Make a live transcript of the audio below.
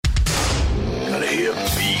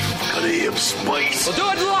spice. We'll do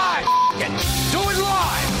it live. Do it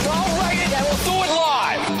live. I'll write it and we'll do it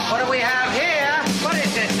live. What do we have here? What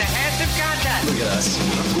is this? The handsome contest. Look at us.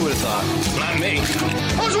 Who would have thought? Not me.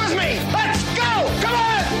 Who's with me? Let's go! Come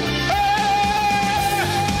on!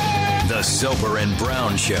 The Soper and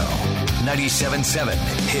Brown Show. 97.7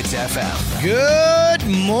 Hits FM. Good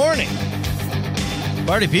morning.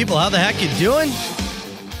 Party people, how the heck you doing?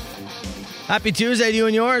 Happy Tuesday to you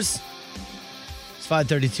and yours. It's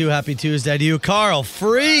 5:32. Happy Tuesday to you, Carl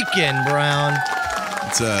freaking Brown.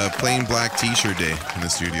 It's a plain black t-shirt day in the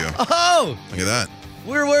studio. Oh! Look at that.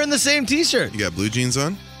 We're wearing the same t-shirt. You got blue jeans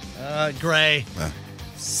on? Gray. Ah.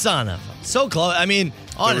 Son of a... So close. I mean,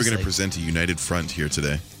 honestly. We're going to present a united front here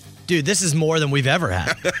today. Dude, this is more than we've ever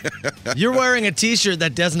had. You're wearing a t-shirt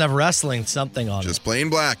that doesn't have wrestling something on it. Just plain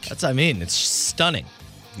black. That's what I mean. It's stunning.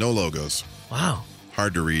 No logos. Wow.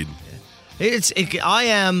 Hard to read. I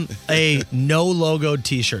am a no logo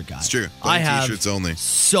t-shirt guy. It's true. I have t-shirts only.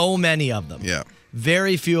 So many of them. Yeah.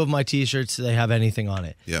 Very few of my t-shirts, they have anything on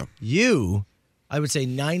it. Yeah. You, I would say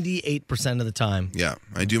 98% of the time. Yeah.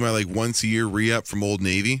 I do my once a year re-up from Old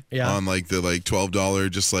Navy on the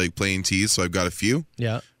 $12 just plain tees. So I've got a few.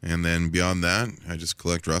 Yeah. And then beyond that, I just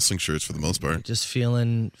collect wrestling shirts for the most part. Just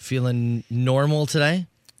feeling normal today?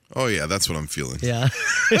 Oh, yeah, that's what I'm feeling. Yeah.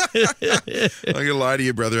 I'm going to lie to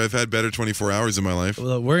you, brother. I've had better 24 hours in my life.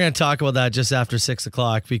 Well, we're going to talk about that just after 6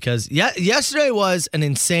 o'clock because yesterday was an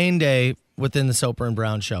insane day within the Soper and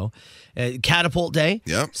Brown Show. Catapult Day.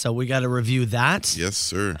 Yeah. So we got to review that. Yes,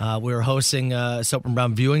 sir. We were hosting a Soper and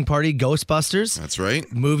Brown viewing party, Ghostbusters. That's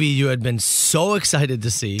right. Movie you had been so excited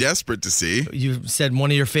to see. Desperate to see. You said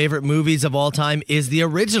one of your favorite movies of all time is the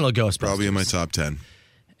original Ghostbusters. Probably in my top 10.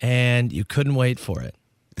 And you couldn't wait for it.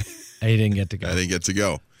 And you didn't get to go. I didn't get to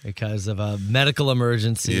go. Because of a medical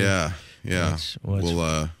emergency. Yeah. Which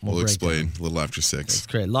we'll explain a little after 6. That's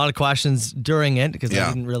great. A lot of questions during it because I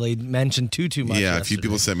didn't really mention too much. Yeah, yesterday. a few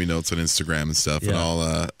people sent me notes on Instagram and stuff, and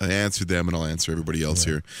I'll answer them and I'll answer everybody else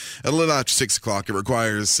here. At a little after 6 o'clock, it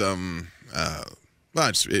requires some.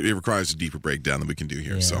 It requires a deeper breakdown than we can do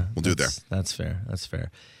here, so we'll do it there. That's fair. That's fair.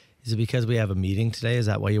 Is it because we have a meeting today? Is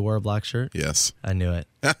that why you wore a black shirt? Yes. I knew it.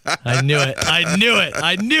 I knew it. I knew it.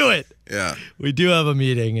 I knew it. Yeah. We do have a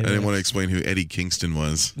meeting. I didn't want to explain who Eddie Kingston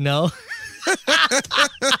was. No.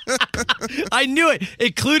 I knew it.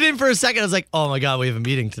 It clued in for a second. I was like, "Oh my god, we have a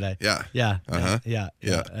meeting today." Yeah. Yeah. Uh-huh. Yeah.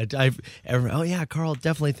 Yeah. Oh yeah, Carl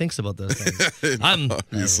definitely thinks about those things.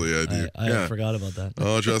 Obviously, I do. I forgot about that.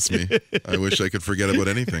 Oh, trust me. I wish I could forget about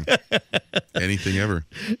anything. Anything ever.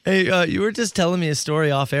 Hey, you were just telling me a story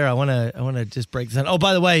off air. I want to just break this down. Oh,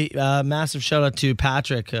 by the way, massive shout out to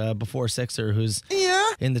Patrick before Sixer, who's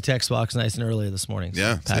in the text box nice and early this morning.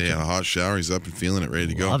 Yeah. So, Patrick, a hot shower. He's up and feeling it, ready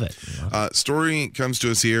to go. Love it. Story comes to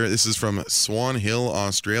us here. This is from Swan Hill,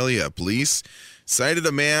 Australia. Police cited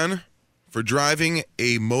a man for driving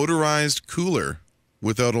a motorized cooler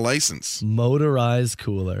without a license. Motorized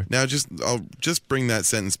cooler. Now, I'll just bring that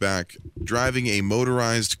sentence back. Driving a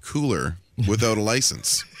motorized cooler without a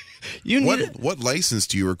license. What license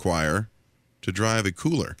do you require to drive a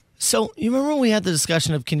cooler? So you remember when we had the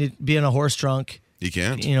discussion of can you be on a horse drunk? You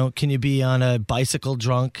can't. Can you be on a bicycle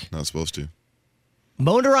drunk? Not supposed to.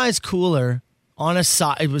 Motorized cooler on a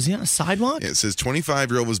side. Was he on a sidewalk? Yeah, it says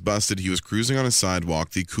 25-year-old was busted. He was cruising on a sidewalk.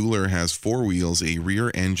 The cooler has 4 wheels, a rear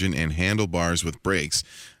engine, and handlebars with brakes.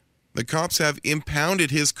 The cops have impounded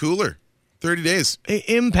his cooler. 30 days.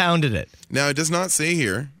 Impounded it. Now, it does not say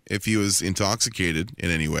here if he was intoxicated in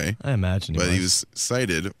any way. I imagine he was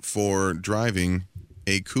cited for driving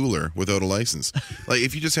a cooler without a license.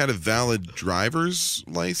 If you just had a valid driver's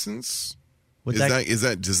license,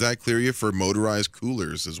 does that clear you for motorized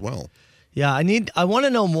coolers as well? Yeah, I want to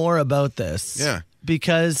know more about this. Yeah.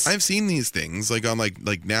 Because I've seen these things on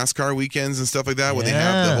NASCAR weekends and stuff like that when they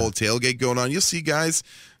have the whole tailgate going on. You'll see guys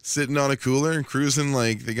sitting on a cooler and cruising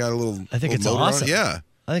they got a little. I think it's motor awesome. On. Yeah,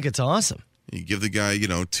 I think it's awesome. You give the guy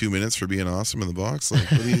 2 minutes for being awesome in the box.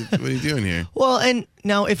 What are you doing here? Well, and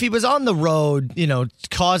now if he was on the road,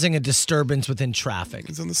 causing a disturbance within traffic,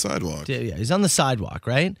 he's on the sidewalk. Yeah, he's on the sidewalk,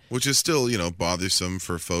 right? Which is still bothersome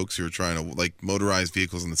for folks who are trying to motorized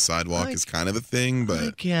vehicles on the sidewalk is kind of a thing, but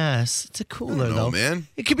I guess it's a cooler though, man.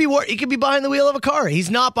 It could be behind the wheel of a car. He's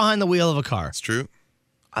not behind the wheel of a car. It's true.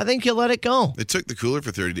 I think you let it go. They took the cooler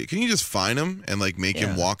for 30 days. Can you just fine him and make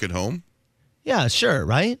him walk it home? Yeah, sure,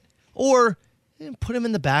 right? Or put him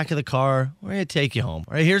in the back of the car. We're going to take you home.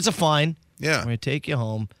 All right, here's a fine. Yeah. We're going to take you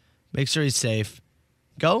home. Make sure he's safe.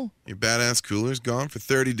 Go. Your badass cooler's gone for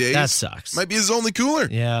 30 days. That sucks. Might be his only cooler.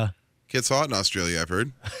 Yeah. Gets hot in Australia, I've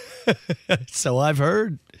heard. So I've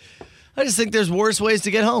heard. I just think there's worse ways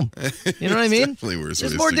to get home. You know what I mean? Definitely worse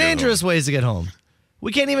There's ways more to get dangerous ways to get home.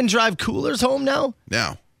 We can't even drive coolers home now?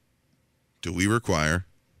 Now, do we require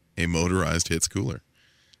a motorized Hits cooler?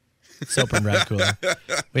 Soap and Brown cooler.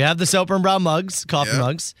 We have the Soap and Brown mugs, coffee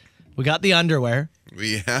mugs. We got the underwear.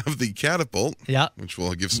 We have the catapult, which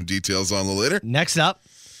we'll give some details on a little later. Next up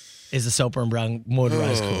is the Soap and Brown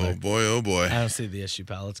motorized cooler. Oh boy. I don't see the issue,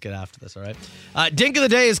 pal. Let's get after this, all right? Dink of the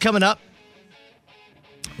day is coming up.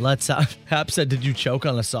 Let's, Hap said, did you choke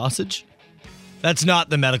on a sausage? That's not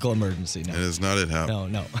the medical emergency, no. It is not it, Hap. No.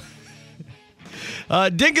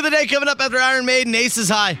 Dink of the day coming up after Iron Maiden, Aces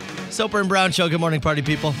High. Soper and Brown Show. Good morning, party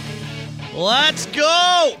people. Let's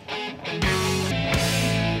go!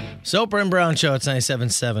 Soper and Brown Show. It's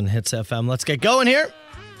 97.7 Hits FM. Let's get going here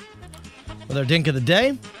with our Dink of the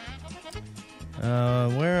day.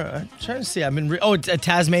 I'm trying to see. It's a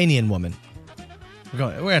Tasmanian woman. We're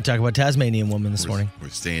going to talk about Tasmanian woman this morning. We're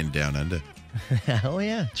staying down under. Oh,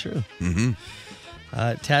 yeah, true. Mm-hmm.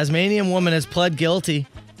 Tasmanian woman has pled guilty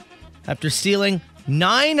after stealing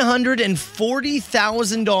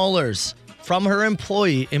 $940,000 from her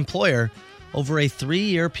employer over a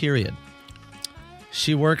 3-year period.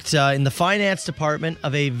 She worked in the finance department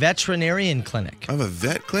of a veterinarian clinic. Of a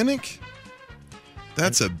vet clinic?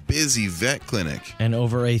 That's a busy vet clinic. And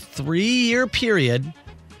over a 3-year period,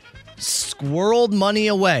 squirreled money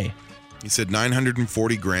away. You said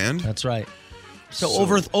 $940,000? That's right. So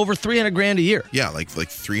over 300 grand a year. Yeah, like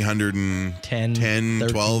 310,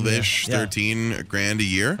 12-ish, 13 grand a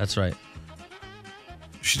year. That's right.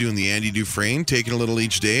 She doing the Andy Dufresne, taking a little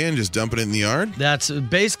each day and just dumping it in the yard? That's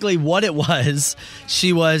basically what it was.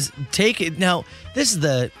 She was taking, now she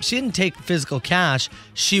didn't take physical cash.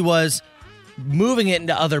 She was moving it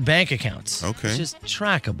into other bank accounts. Okay. Which is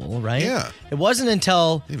trackable, right? Yeah. It wasn't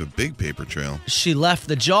until They have a big paper trail. she left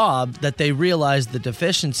the job that they realized the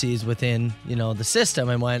deficiencies within, the system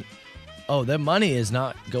and went, oh, their money is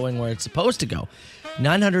not going where it's supposed to go.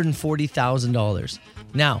 $940,000.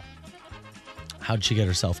 Now, how'd she get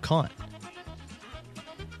herself caught?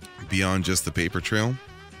 Beyond just the paper trail?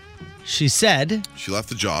 She said... She left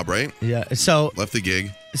the job, right? Yeah, so... Left the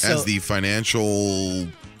gig as the financial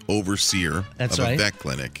overseer of a vet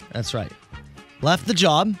clinic. That's right. Left the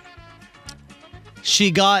job. She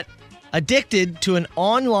got addicted to an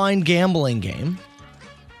online gambling game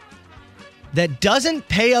that doesn't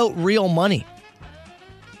pay out real money.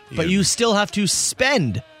 But you still have to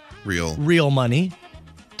spend real money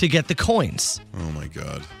to get the coins. Oh my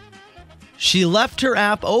God. She left her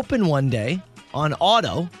app open one day on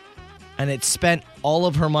auto and it spent all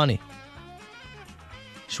of her money.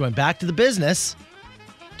 She went back to the business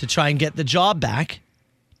to try and get the job back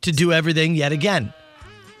to do everything yet again.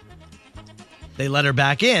 They let her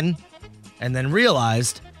back in and then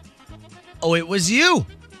realized, oh, it was you.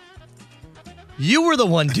 You were the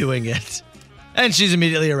one doing it. And she's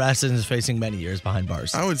immediately arrested and is facing many years behind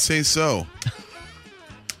bars. I would say so.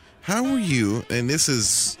 How were you, and this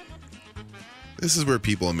is where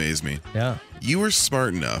people amaze me. Yeah. You were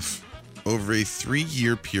smart enough over a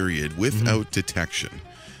 3-year period without detection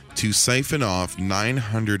to siphon off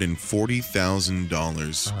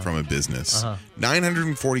 $940,000 from a business.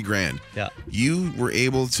 $940,000. Yeah. You were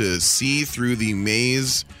able to see through the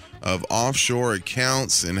maze of offshore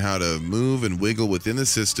accounts and how to move and wiggle within the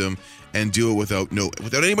system and do it without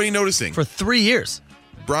anybody noticing. For 3 years.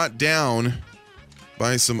 Brought down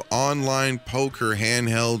by some online poker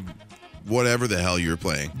handheld whatever the hell you're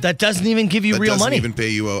playing. That doesn't even give you real money. That doesn't even pay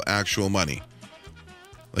you out actual money.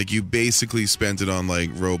 Like you basically spent it on like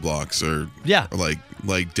Roblox or like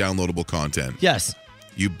downloadable content. Yes.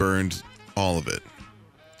 You burned all of it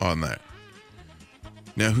on that.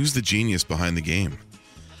 Now who's the genius behind the game?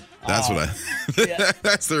 That's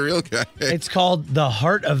that's the real guy. It's called The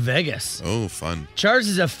Heart of Vegas. Oh, fun.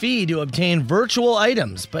 Charges a fee to obtain virtual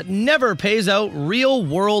items, but never pays out real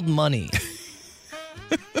world money.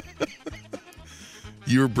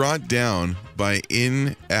 You were brought down by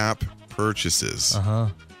in-app purchases.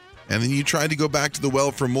 And then you tried to go back to the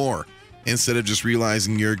well for more instead of just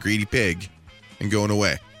realizing you're a greedy pig and going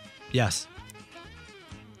away. Yes.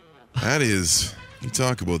 That is, you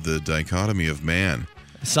talk about the dichotomy of man.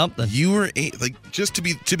 Something. You were just to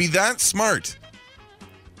be that smart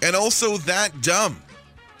and also that dumb.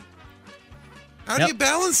 How do you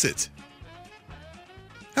balance it?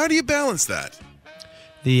 How do you balance that?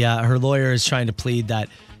 Her lawyer is trying to plead that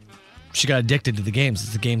she got addicted to the games.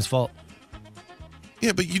 It's the game's fault.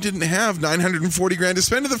 Yeah, but you didn't have $940,000 to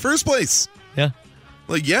spend in the first place. Yeah.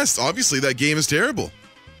 Like, yes, obviously that game is terrible.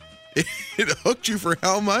 It hooked you for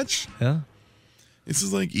how much? Yeah. This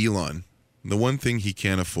is like Elon. The one thing he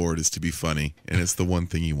can't afford is to be funny, and it's the one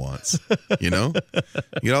thing he wants. You know?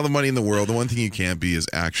 You got all the money in the world. The one thing you can't be is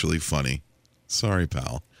actually funny. Sorry,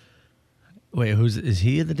 pal. Wait, is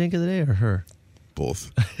he the dink of the day or her?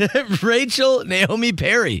 Both. Rachel Naomi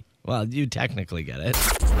Perry. Well, you technically get it.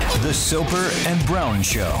 The Soper and Brown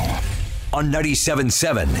Show on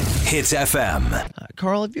 97.7 Hits FM.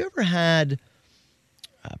 Carl, have you ever had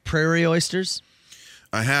prairie oysters?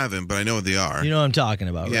 I haven't, but I know what they are. You know what I'm talking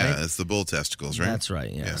about, right? Yeah, it's the bull testicles, right? That's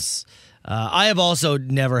right, yes. Yeah. I have also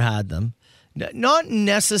never had them. Not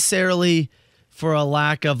necessarily for a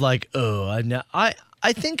lack of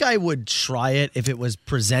I think I would try it if it was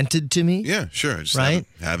presented to me. Yeah, sure. I just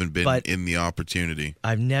haven't been in the opportunity.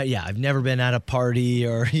 I've never been at a party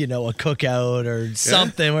or, a cookout or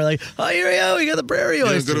something where oh, here we go, we got the prairie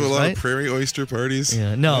oysters. You go to a lot of prairie oyster parties?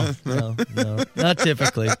 Yeah, no, not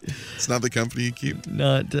typically. It's not the company you keep?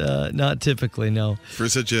 Not typically, no. For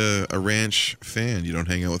such a ranch fan, you don't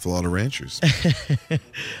hang out with a lot of ranchers.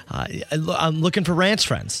 I'm looking for ranch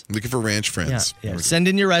friends. Looking for ranch friends. Yeah. Send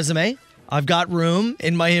in your resume. I've got room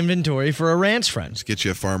in my inventory for a ranch friend. Just get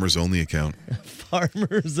you a Farmers Only account.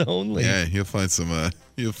 Farmers Only. Yeah, you'll find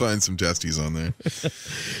some testes on there.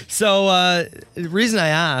 So the reason I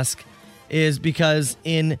ask is because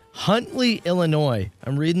in Huntley, Illinois,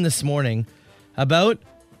 I'm reading this morning about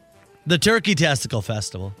the Turkey Testicle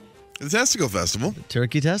Festival. The Testicle Festival.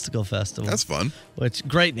 Turkey Testicle Festival. That's fun. Which,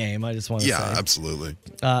 great name, I just want to say. Yeah, absolutely.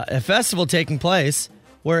 A festival taking place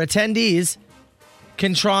where attendees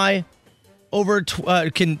can try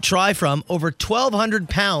from over 1,200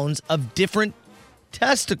 pounds of different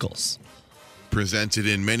testicles. Presented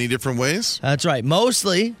in many different ways. That's right.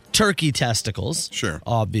 Mostly turkey testicles. Sure.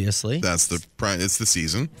 Obviously. It's the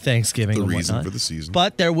season. Thanksgiving the and reason whatnot. for the season.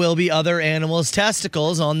 But there will be other animals'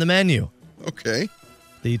 testicles on the menu. Okay.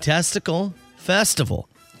 The Testicle Festival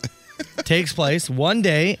takes place one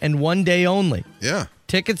day and one day only. Yeah.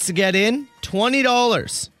 Tickets to get in,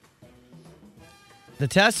 $20. The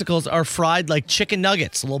testicles are fried like chicken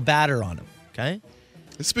nuggets, a little batter on them, okay?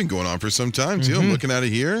 It's been going on for some time, too. I'm looking at it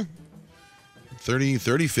here.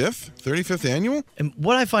 35th annual? And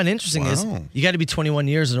what I find interesting is you got to be 21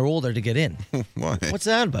 years or older to get in. Why? What's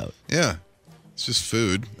that about? Yeah. It's just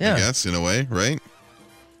food, Yeah. I guess, in a way, right?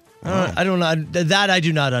 I don't know. That I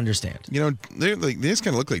do not understand. They just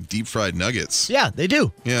kind of look like deep fried nuggets. Yeah, they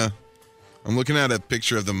do. Yeah. I'm looking at a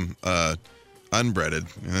picture of them unbreaded,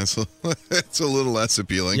 and it's a little less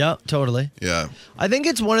appealing. Yeah, totally. Yeah. I think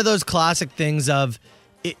it's one of those classic things of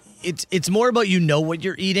it's more about what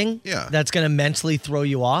you're eating. Yeah. That's going to mentally throw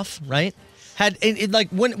you off, right?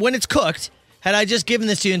 When it's cooked, had I just given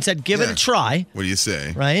this to you and said, give it a try. What do you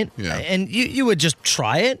say? Right? Yeah. And you would just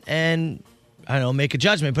try it and, I don't know, make a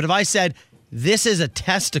judgment. But if I said, this is a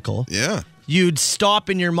testicle, you'd stop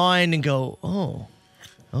in your mind and go, oh,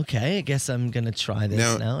 okay, I guess I'm going to try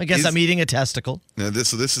this now. I guess I'm eating a testicle. Now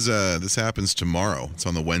this happens tomorrow. It's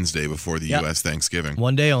on the Wednesday before the U.S. Thanksgiving.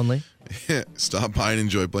 One day only. Stop by and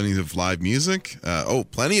enjoy plenty of live music.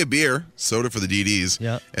 Plenty of beer, soda for the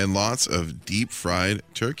DDs, and lots of deep-fried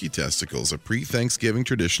turkey testicles, a pre-Thanksgiving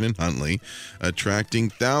tradition in Huntley, attracting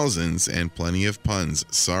thousands and plenty of puns.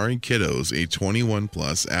 Sorry, kiddos, a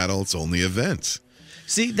 21-plus adults-only event.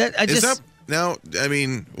 See, Now, I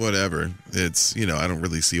mean, whatever. It's, I don't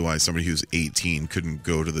really see why somebody who's 18 couldn't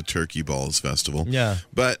go to the Turkey Balls Festival. Yeah.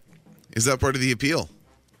 But is that part of the appeal?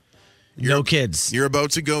 No kids. You're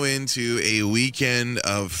about to go into a weekend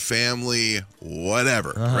of family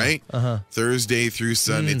whatever, right? Thursday through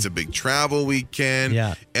Sunday. It's a big travel weekend.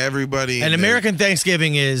 Yeah. Everybody. And American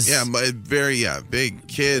Thanksgiving is... Yeah, big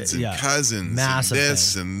kids and cousins. Massive and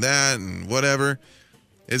this thing. and that and whatever.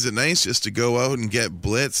 Is it nice just to go out and get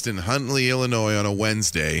blitzed in Huntley, Illinois on a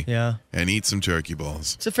Wednesday and eat some turkey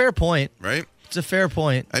balls? It's a fair point. Right? It's a fair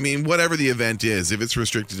point. I mean, whatever the event is, if it's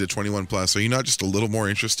restricted to 21 plus, are you not just a little more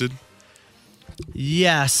interested?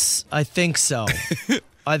 Yes, I think so.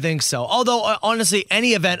 Although, honestly,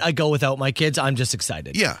 any event I go without my kids, I'm just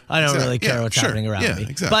excited. Yeah. I don't really care what's happening around me.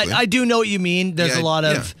 Exactly. But I do know what you mean. There's a lot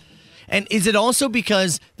of... And is it also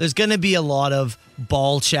because there's going to be a lot of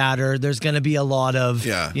ball chatter? There's going to be a lot of,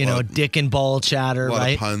 dick and ball chatter, right? A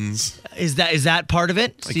lot of puns. Is that part of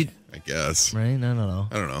it? I guess. Right? I don't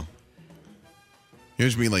know.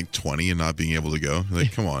 Here's me like 20 and not being able to go.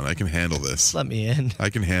 Like, come on, I can handle this. Let me in. I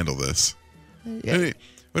can handle this. Yeah.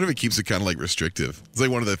 What if it keeps it kind of like restrictive? It's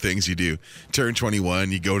like one of the things you do. Turn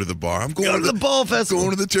 21, you go to the bar. I'm going to the ball festival.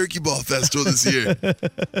 Going to the Turkey Ball Festival this year.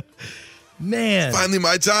 Man. It's finally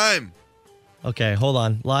my time. Okay, hold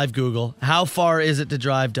on. Live Google. How far is it to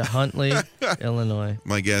drive to Huntley, Illinois?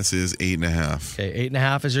 My guess is 8.5. Okay,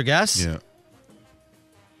 8.5 is your guess? Yeah.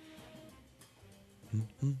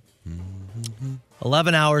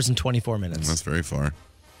 11 hours and 24 minutes. That's very far.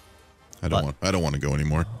 I don't want to go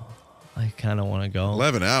anymore. I kind of want to go.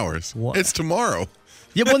 11 hours? What? It's tomorrow.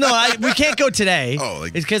 Yeah, well, no, we can't go today. Oh,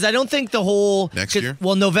 like it's because I don't think the whole next year.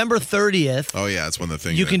 Well, November 30th. Oh yeah, it's when the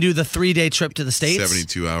thing you can do the 3-day trip to the States,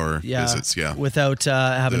 72-hour visits. Yeah, without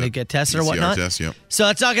having to get tested or whatnot. Test, yeah. So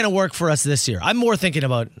it's not going to work for us this year. I'm thinking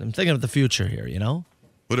of the future here. You know.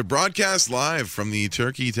 Would a broadcast live from the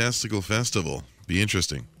Turkey Testicle Festival be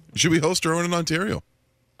interesting? Should we host our own in Ontario?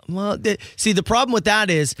 Well, see, the problem with that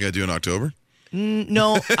is you got to do it in October.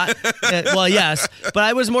 No, well, yes, but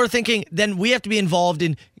I was more thinking then we have to be involved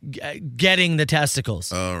in getting the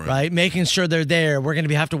testicles, right? Making sure they're there. We're going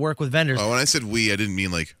to have to work with vendors. Oh, when I said we, I didn't mean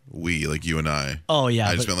like we, like you and I. Oh, yeah.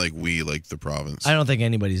 I just meant like we, like the province. I don't think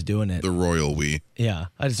anybody's doing it. The royal we. Yeah,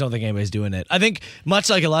 I just don't think anybody's doing it. I think much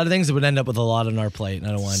like a lot of things, it would end up with a lot on our plate, and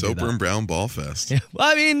I don't want to do that. Soper and Brown Ball Fest. Yeah. Well,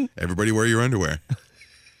 I mean, everybody wear your underwear.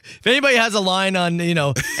 If anybody has a line on,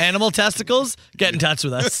 animal testicles, get in touch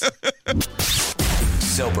with us.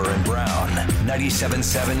 Soper and Brown,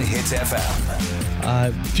 97.7 Hits FM.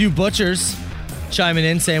 A few butchers chiming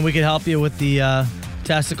in saying we could help you with the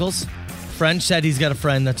testicles. French said he's got a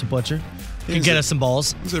friend that's a butcher. Can get us some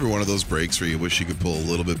balls. Is ever one of those breaks where you wish you could pull a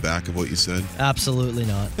little bit back of what you said? Absolutely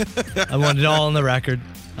not. I want it all on the record.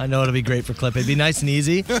 I know it'll be great for clip. It'd be nice and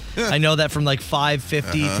easy. I know that from like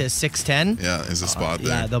 550 to 610. Yeah, there's a spot there.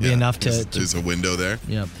 Yeah, there'll be enough to... There's a window there.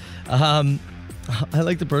 Yeah. I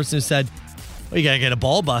like the person who said, well, you got to get a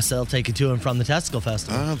ball bus that'll take you to and from the Testicle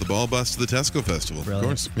Festival. The ball bus to the Testicle Festival. Brilliant. Of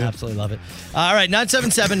course. Yeah. Absolutely love it. All right,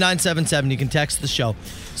 977-977. You can text the show.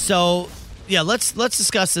 So, yeah, let's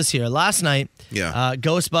discuss this here. Last night,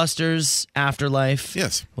 Ghostbusters Afterlife.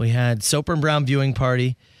 Yes. We had Soper and Brown viewing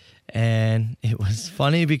party, and it was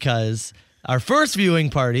funny because our first viewing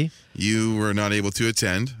party... You were not able to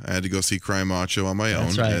attend. I had to go see Cry Macho on my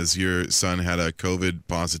own as your son had a COVID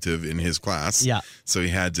positive in his class. Yeah. So he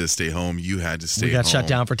had to stay home. You had to stay home. We got shut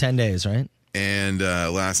down for 10 days, right? And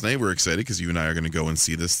last night we were excited because you and I are going to go and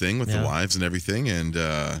see this thing with the wives and everything. And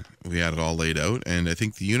we had it all laid out. And I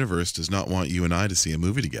think the universe does not want you and I to see a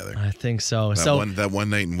movie together. I think so. That one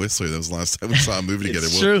night in Whistler, that was the last time we saw a movie together.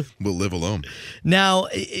 True. We'll live alone. Now,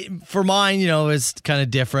 for mine, it's kind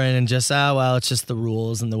of different and just, it's just the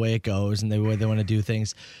rules and the way it goes and the way they want to do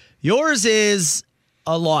things. Yours is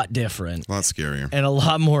a lot different, a lot scarier, and a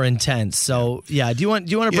lot more intense. So, do you want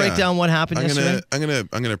to break down what happened yesterday?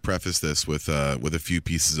 I'm gonna preface this with a few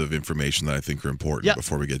pieces of information that I think are important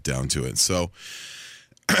before we get down to it. So,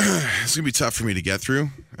 it's gonna be tough for me to get through.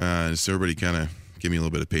 So everybody, kind of give me a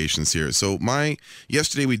little bit of patience here. So,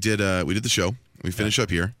 yesterday we did the show. We finished up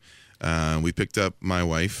here. We picked up my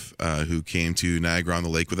wife, who came to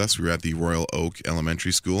Niagara-on-the-Lake with us. We were at the Royal Oak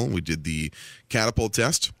Elementary School. We did the catapult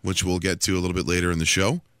test, which we'll get to a little bit later in the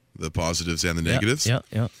show, the positives and the negatives.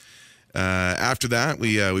 Yeah. After that,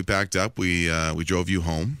 we packed up. We drove you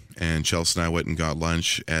home, and Chelsea and I went and got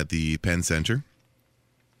lunch at the Penn Center.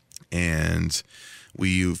 And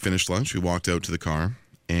we finished lunch. We walked out to the car,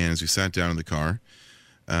 and as we sat down in the car,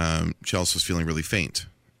 Chelsea was feeling really faint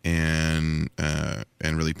and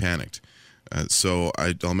really panicked. So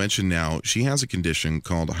I'll mention now, she has a condition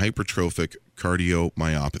called hypertrophic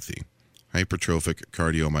cardiomyopathy. Hypertrophic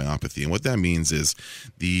cardiomyopathy. And what that means is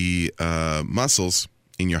the muscles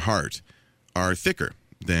in your heart are thicker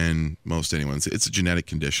than most anyone's. It's a genetic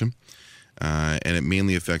condition, and it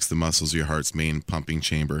mainly affects the muscles of your heart's main pumping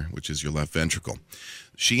chamber, which is your left ventricle.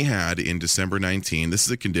 She had, in December 19, this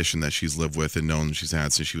is a condition that she's lived with and known she's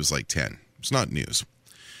had since she was like 10. It's not news.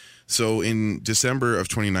 So in December of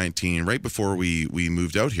 2019, right before we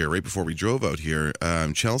moved out here, right before we drove out here,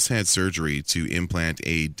 Chelsea had surgery to implant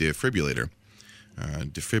a defibrillator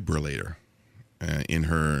in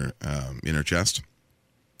her chest,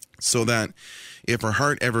 so that if her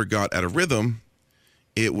heart ever got out of rhythm,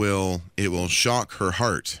 it will shock her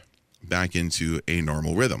heart back into a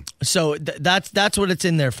normal rhythm. So that's what it's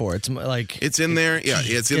in there for. It's like it's in there. Yeah,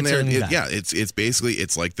 it's in there. It's basically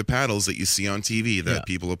it's like the paddles that you see on TV that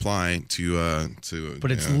people apply to.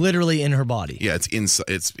 But it's literally in her body. Yeah,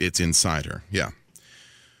 it's inside her. Yeah.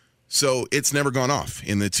 So it's never gone off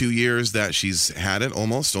in the 2 years that she's had it.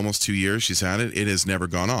 Almost 2 years she's had it. It has never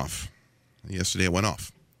gone off. Yesterday it went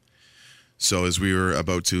off. So as we were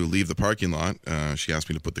about to leave the parking lot, she asked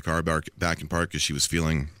me to put the car back in park because she was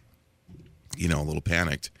feeling, a little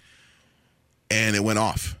panicked. And it went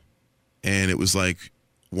off. And it was like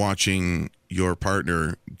watching your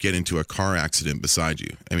partner get into a car accident beside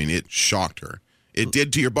you. I mean, it shocked her. It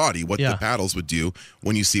did to your body what the paddles would do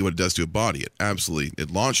when you see what it does to a body.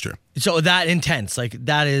 It launched her. So that intense, like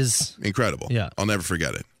that is... incredible. Yeah. I'll never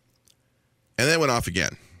forget it. And then it went off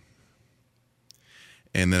again.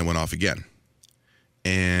 And then it went off again.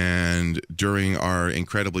 And during our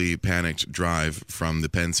incredibly panicked drive from the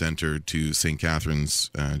Penn Center to St. Catharines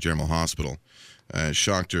General Hospital,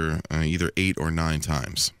 shocked her either 8 or 9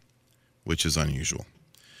 times, which is unusual.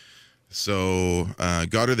 So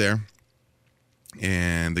got her there,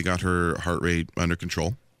 and they got her heart rate under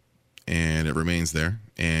control, and it remains there,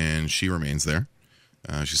 and she remains there.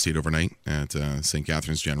 She stayed overnight at St.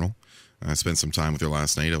 Catharines General. I spent some time with her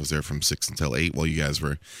last night. I was there from 6 until 8 while you guys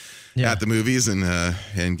were at the movies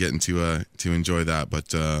and getting to enjoy that.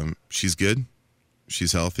 But she's good.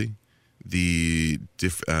 She's healthy. The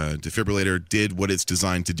defibrillator did what it's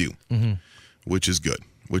designed to do, which is good,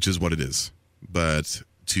 which is what it is. But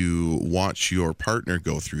to watch your partner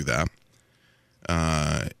go through that,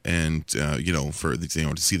 and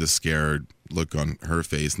to see the scared look on her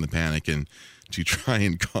face and the panic, and to try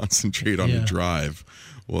and concentrate on the drive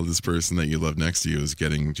while this person that you love next to you is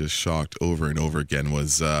getting just shocked over and over again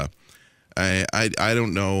was I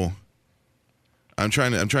don't know. I'm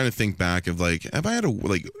trying to think back of like, have I had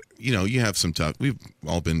you have some tough, we've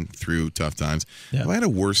all been through tough times. Yeah. Have I had a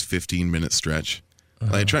worse 15-minute stretch?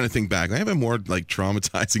 Like trying to think back, I have a more like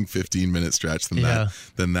traumatizing 15-minute stretch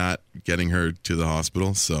than that getting her to the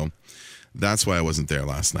hospital. So that's why I wasn't there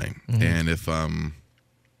last night. And if I'm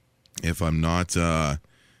not top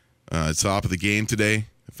of the game today,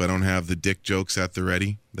 if I don't have the dick jokes at the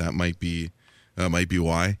ready, that might be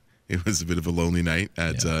why. It was a bit of a lonely night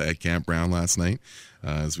at Camp Brown last night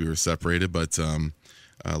as we were separated, but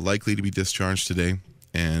likely to be discharged today.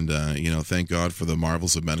 And thank God for the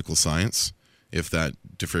marvels of medical science. If that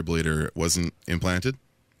defibrillator wasn't implanted,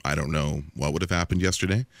 I don't know what would have happened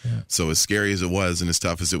yesterday. Yeah. So as scary as it was and as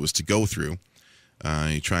tough as it was to go through,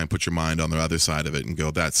 you try and put your mind on the other side of it and go,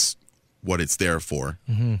 that's what it's there for.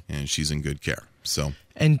 And she's in good care. So,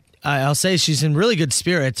 and I'll say she's in really good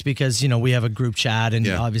spirits because, we have a group chat and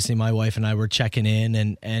obviously my wife and I were checking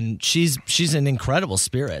in and she's in incredible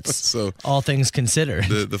spirits. So all things considered.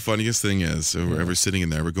 The funniest thing is we're sitting in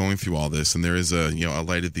there, we're going through all this and there is a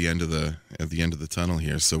light at the end of the tunnel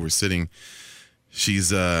here. So we're sitting,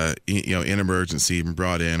 she's in emergency,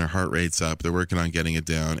 brought in, her heart rate's up, they're working on getting it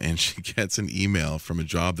down, and she gets an email from a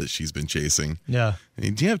job that she's been chasing. Yeah.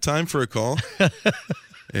 And, do you have time for a call?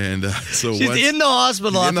 And so she's in the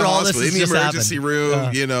hospital after all this has in the emergency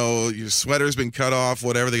room. Your sweater's been cut off,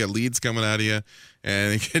 whatever. They got leads coming out of you,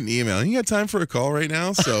 and they get an email. You got time for a call right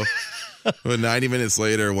now? So, but 90 minutes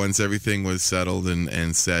later, once everything was settled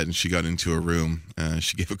and set, and she got into a room,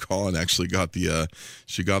 she gave a call and actually got the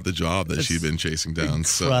job that she'd been chasing down.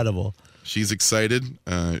 Incredible. So she's excited.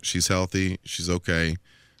 She's healthy. She's okay.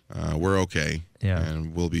 We're okay. Yeah,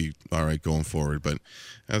 and we'll be all right going forward. But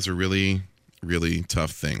that's a really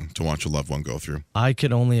tough thing to watch a loved one go through. I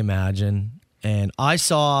could only imagine. And I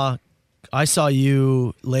saw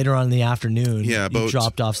you later on in the afternoon. Yeah, you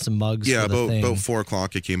dropped off some mugs. Yeah, about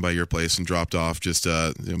 4:00. I came by your place and dropped off just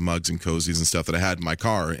mugs and cozies and stuff that I had in my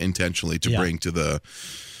car intentionally to bring to the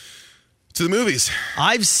movies.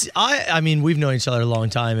 I mean, we've known each other a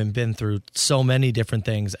long time and been through so many different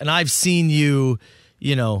things, and I've seen you.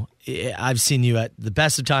 I've seen you at the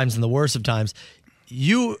best of times and the worst of times.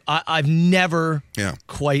 I've never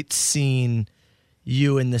quite seen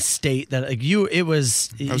you in the state that I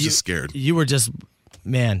was just scared. You were just,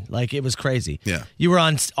 man, like it was crazy. Yeah. You were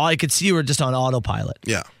I could see you were just on autopilot.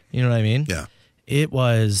 Yeah. You know what I mean? Yeah. It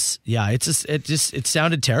was, it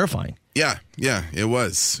sounded terrifying. Yeah, it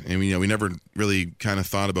was. I mean, we never really kind of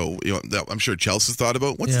thought about, I'm sure Chelsea's thought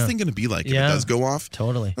about, what's the thing going to be like if it does go off?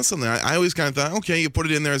 Totally. That's something I always kind of thought, okay, you put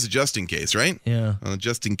it in there as a just in case, right? Yeah.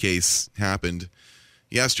 Just in case happened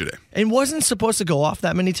yesterday. And wasn't supposed to go off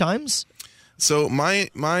that many times? So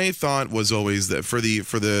my thought was always that for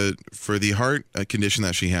the heart condition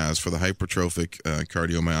that she has, for the hypertrophic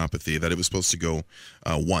cardiomyopathy, that it was supposed to go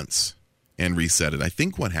once and reset it. I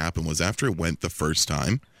think what happened was after it went the first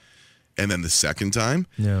time and then the second time,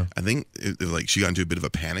 I think she got into a bit of a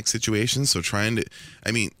panic situation. So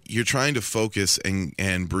you're trying to focus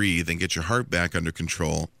and breathe and get your heart back under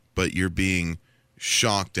control, but you're being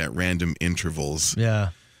shocked at random intervals. Yeah.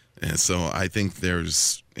 And so I think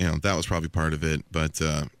there's, that was probably part of it. But,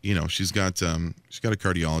 she's got a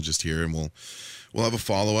cardiologist here, and we'll have a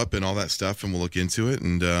follow-up and all that stuff, and we'll look into it.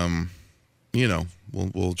 And,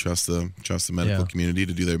 we'll trust the medical community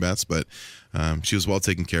to do their best. But she was well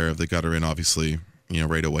taken care of. They got her in, obviously,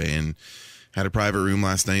 right away, and had a private room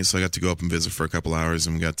last night. So I got to go up and visit for a couple hours,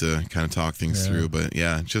 and we got to kind of talk things through. But,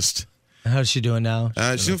 just... How's she doing now?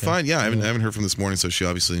 She's doing fine. Yeah, I haven't heard from this morning, so she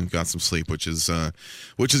obviously got some sleep, which is good.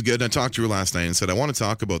 And I talked to her last night and said, I want to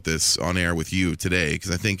talk about this on air with you today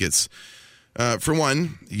because I think it's For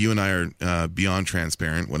one, you and I are beyond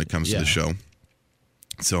transparent when it comes to the show.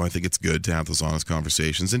 So I think it's good to have those honest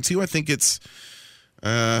conversations. And two, I think it's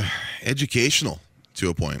educational to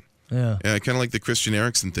a point. Yeah. Kind of like the Christian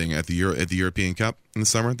Eriksen thing at the European Cup in the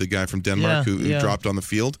summer, the guy from Denmark who dropped on the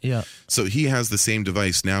field. Yeah. So he has the same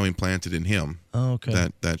device now implanted in him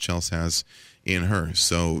that Chelsea has in her.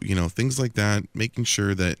 So, things like that, making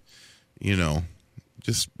sure that,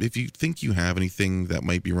 just if you think you have anything that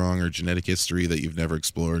might be wrong or genetic history that you've never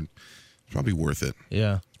explored, it's probably worth it.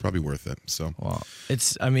 Yeah. It's probably worth it. So, well,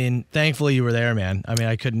 thankfully you were there, man.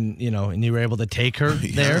 I couldn't, and you were able to take her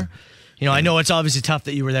there. I know it's obviously tough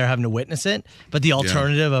that you were there having to witness it, but the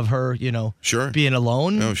alternative of her, being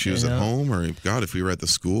alone. No, she was at home, or God, if we were at the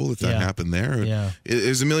school, if that happened there.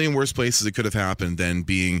 There's a million worse places it could have happened than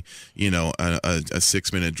being, a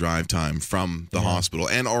 6-minute drive time from the hospital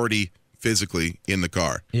and already physically in the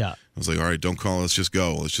car. Yeah. I was like, all right, don't call, let's just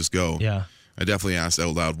go. Yeah. I definitely asked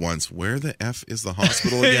out loud once, where the F is the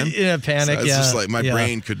hospital again? Panic, so it's just like my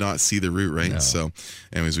brain could not see the route, right? No. So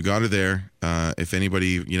anyways, we got her there. If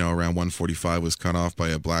anybody, around 1:45 was cut off by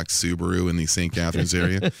a black Subaru in the St. Catharines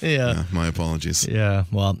area, my apologies. Yeah,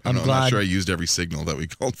 well, I'm glad. I'm not sure I used every signal that we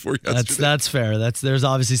called for yesterday. That's fair. There's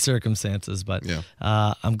obviously circumstances, but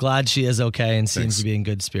I'm glad she is okay and seems to be in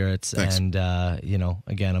good spirits. Thanks. And,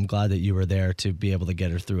 again, I'm glad that you were there to be able to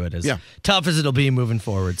get her through it as tough as it'll be moving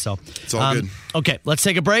forward. So it's all good. Okay, let's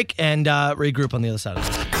take a break and regroup on the other side of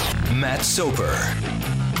it. Matt Soper,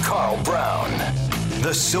 Carl Brown,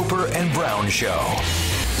 The Soper and Brown Show.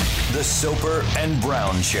 The Soper and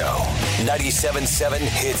Brown Show. 97.7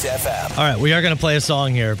 Hits FM. All right, we are going to play a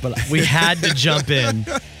song here, but we had to jump in.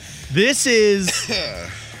 This is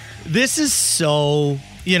so...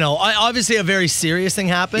 obviously a very serious thing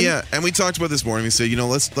happened. Yeah, and we talked about this morning. We said,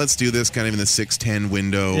 let's do this kind of in the 6:10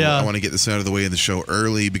 window. Yeah. I want to get this out of the way of the show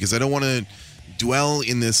early because I don't want to dwell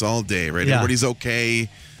in this all day, right? Yeah. Everybody's okay.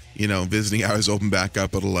 Visiting hours open back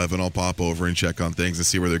up at 11. I'll pop over and check on things and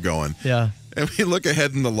see where they're going. Yeah. And we look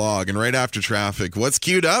ahead in the log, and right after traffic, what's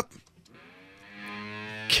queued up?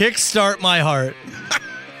 Kickstart My Heart.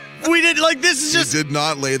 We did, this is just... You did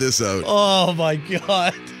not lay this out. Oh, my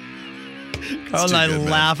God. Carl and I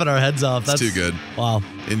laughing our heads off. That's too good. Wow.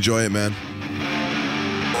 Enjoy it, man.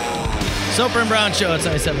 Soper and Brown Show. It's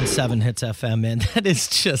 97.7 Hits FM, man. That is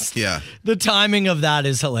just... Yeah. The timing of that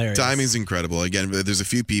is hilarious. Timing's incredible. Again, there's a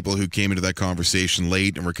few people who came into that conversation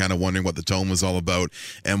late and were kind of wondering what the tone was all about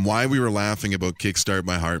and why we were laughing about Kickstart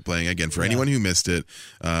My Heart playing. Again, for anyone who missed it,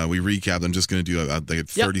 we recapped. I'm just going to do a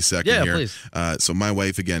 30-second here. Please. So my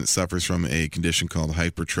wife, again, suffers from a condition called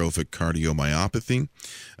hypertrophic cardiomyopathy.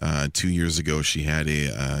 2 years ago, she had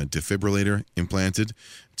a defibrillator implanted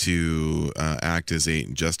to act as a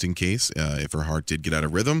just in case if her heart did get out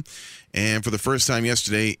of rhythm. And for the first time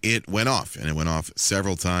yesterday, it went off, and it went off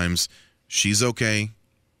several times. She's okay.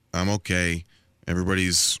 I'm okay.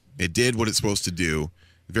 It did what it's supposed to do.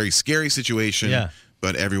 Very scary situation,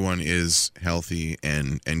 but everyone is healthy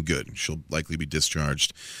and good. She'll likely be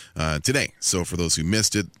discharged today. So for those who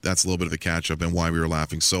missed it, that's a little bit of a catch up and why we were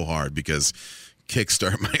laughing so hard, because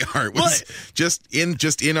Kickstart My Heart was just in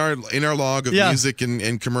our log of music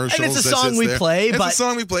and commercials. And it's a song we play. It's a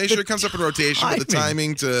song we play. Sure, it comes up in rotation, but the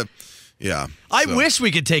timing to... Yeah. I wish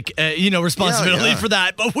we could take, responsibility for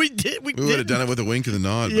that, but we did. We would have done it with a wink of the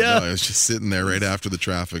nod. But no, I was just sitting there right after the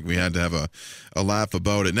traffic. We had to have a laugh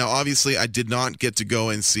about it. Now, obviously, I did not get to go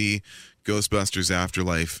and see Ghostbusters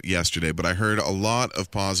Afterlife yesterday, but I heard a lot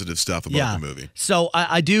of positive stuff about the movie. So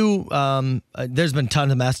I do. There's been a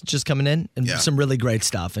ton of messages coming in and some really great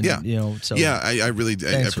stuff. And I really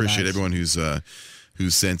appreciate everyone who's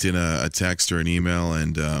sent in a text or an email,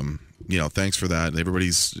 and thanks for that.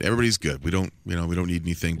 Everybody's good. We don't need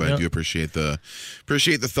anything, but I do appreciate the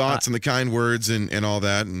thoughts and the kind words and all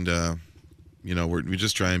that, and we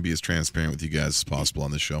just try and be as transparent with you guys as possible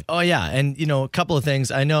on this show. Oh yeah, and a couple of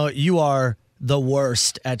things. I know you are the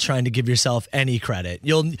worst at trying to give yourself any credit.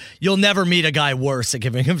 You'll never meet a guy worse at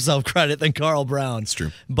giving himself credit than Carl Brown. It's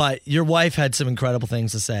true. But your wife had some incredible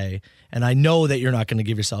things to say, and I know that you're not going to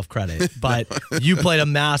give yourself credit, but you played a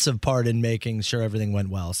massive part in making sure everything went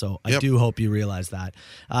well. So I do hope you realize that.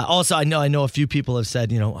 Also, I know a few people have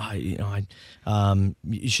said, you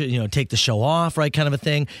should, take the show off, right, kind of a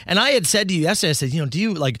thing. And I had said to you yesterday, I said, do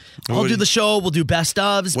you I'll do the show, we'll do best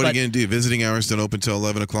ofs. What are you going to do? Visiting hours don't open till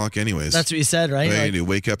 11 o'clock anyways. That's what you said, right? What are you going to do?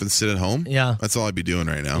 Wake up and sit at home? Yeah. That's all I'd be doing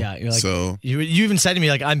right now. Yeah. You're like, so you even said to me,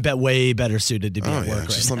 I'm way better suited to be at work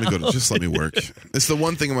just right let now. me go. Just let me work. It's the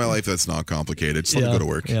one thing in my life that's not complicated. Just let me go to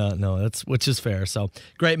work. Yeah, no, which is fair. So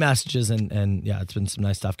great messages and it's been some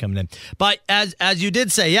nice stuff coming in. But as you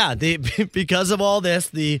did say, because of all this,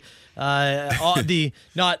 the not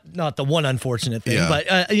the one unfortunate thing, Yeah.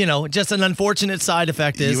 but just an unfortunate side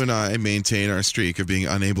effect is You and I maintain our streak of being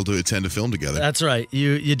unable to attend a film together. that's right.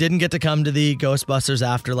 You didn't get to come to the Ghostbusters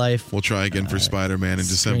Afterlife. We'll try again for Spider-Man in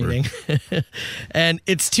December. Screening. And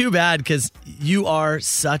it's too bad because you are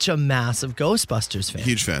such a massive Ghostbusters fan.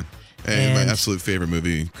 Huge fan. And my And- absolute favorite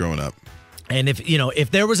movie growing up. And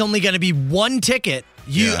if there was only going to be one ticket,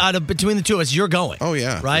 out of between the two of us, you're going. Oh,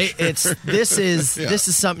 yeah, for right. sure. This is Yeah. this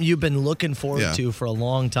is something you've been looking forward Yeah. to for a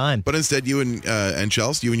long time. But instead, you and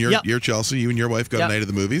Chelsea, you and Yep. your Chelsea, you and your wife got Yep. a night of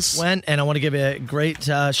the movies. Went, and I want to give a great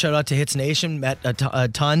shout out to Hits Nation. Met a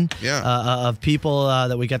ton of people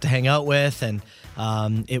that we got to hang out with, and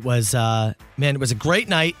it was it was a great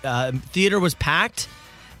night. Theater was packed.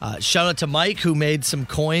 Shout out to Mike, who made some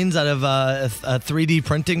coins out of a 3D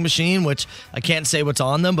printing machine, which I can't say what's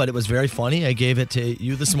on them, but it was very funny. I gave it to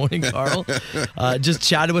you this morning, Carl. Just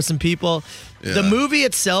chatted with some people. Yeah. The movie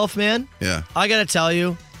itself, man, Yeah. I got to tell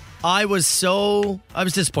you, I was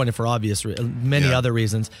disappointed for obvious, many Yeah. other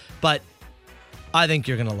reasons, but I think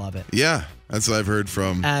you're going to love it. Yeah, that's what I've heard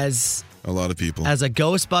from As a lot of people. a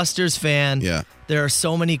Ghostbusters fan, Yeah. there are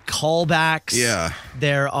so many callbacks. Yeah.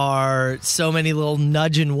 There are so many little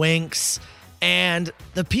nudge and winks. And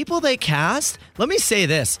the people they cast, let me say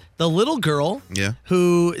this. The little girl, Yeah.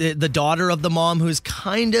 who, the daughter of the mom, who's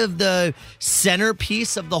kind of the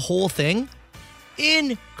centerpiece of the whole thing,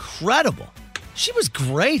 incredible. She was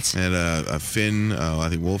great. And Finn, I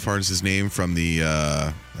think Wolfhard is his name, from the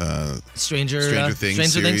Stranger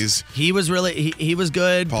Things series. He was really, he was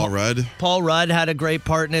good. Paul Rudd. Paul Rudd had a great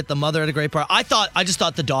part in it. The mother had a great part. I just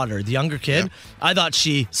thought the daughter, the younger kid, Yeah. I thought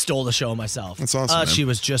she stole the show myself. That's awesome, man. She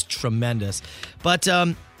was just tremendous. But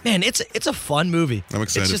man, it's a fun movie. I'm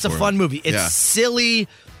excited It's just for a it. fun movie. It's Yeah. silly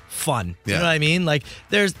fun. You Yeah. know what I mean? Like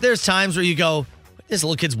there's times where you go, this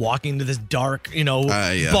little kid's walking into this dark,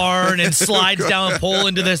 Yeah. barn and slides down a pole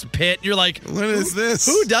into this pit. You're like, What is this?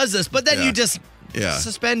 who does this? But then Yeah. you just Yeah.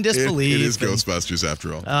 suspend It disbelief. is and- Ghostbusters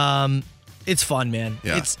after all. It's fun, man.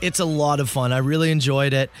 Yeah. It's a lot of fun. I really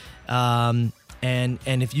enjoyed it. And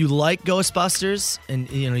if you like Ghostbusters and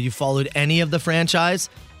you followed any of the franchise,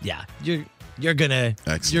 yeah, you're gonna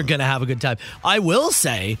have a good time. I will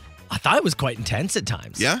say, I thought it was quite intense at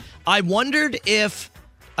times. Yeah? I wondered if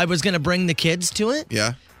I was gonna bring the kids to it.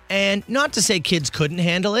 Yeah. And not to say kids couldn't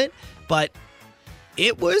handle it, but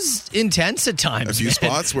it was intense at times. A few man.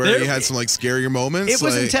 spots where you had some scarier moments. It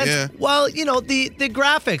was like, intense. Yeah. Well, the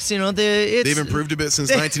graphics, They've improved a bit since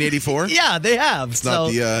 1984. Yeah, they have. It's not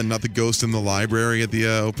the ghost in the library at the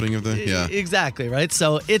opening of the Exactly, right?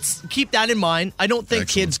 So keep that in mind. I don't think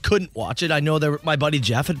Excellent. kids couldn't watch it. I know that my buddy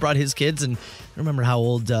Jeff had brought his kids, and I don't remember how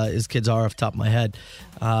old his kids are off the top of my head.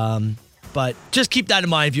 But just keep that in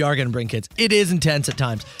mind if you are going to bring kids. It is intense at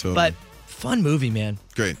times. Totally. But fun movie, man.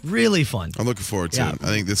 Great. Really fun. I'm looking forward to Yeah. it. I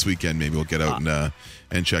think this weekend maybe we'll get out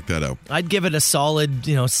and check that out. I'd give it a solid,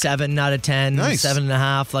 7 out of 10, Nice.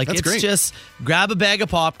 7.5. Like, That's it's great. just grab a bag of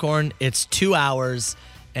popcorn. It's 2 hours.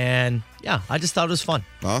 And yeah, I just thought it was fun.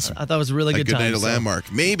 Awesome. I thought it was a really good Good time. night at so- Landmark.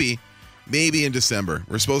 Maybe in December.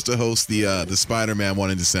 We're supposed to host the Spider-Man one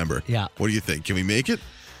in December. Yeah. What do you think? Can we make it?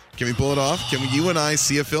 Can we pull it off? Can you and I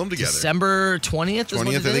see a film together? December 20th is what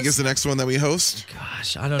 20th, it I think, is is the next one that we host.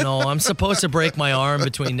 Gosh, I don't know. I'm supposed to break my arm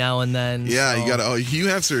between now and then. Yeah, so- you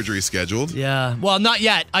have surgery scheduled. Yeah. Well, not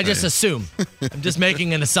yet. I just assume. I'm just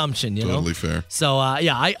making an assumption, Totally fair. So,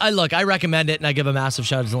 I recommend it, and I give a massive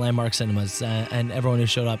shout out to Landmark Cinemas and everyone who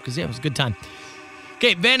showed up because, yeah, it was a good time.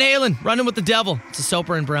 Okay, Van Halen, Running with the Devil. It's a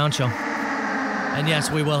Soper and Brown show. And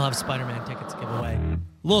yes, we will have Spider-Man tickets to give away. A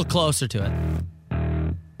little closer to it.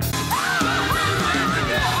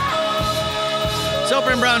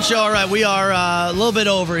 Soper and Brown show. All right, we are a little bit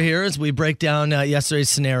over here as we break down yesterday's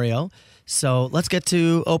scenario. So let's get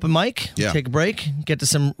to open mic. Yeah. Take a break. Get to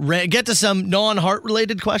some non-heart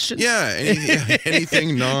related questions. Yeah,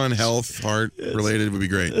 anything non-health, heart related would be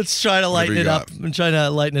great. Let's try to lighten it up. I'm trying to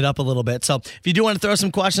lighten it up a little bit. So if you do want to throw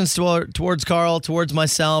some questions towards Carl, towards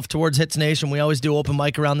myself, towards Hits Nation, we always do open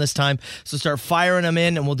mic around this time. So start firing them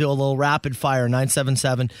in, and we'll do a little rapid fire.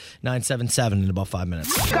 977-977 in about 5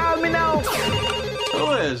 minutes. Call me now.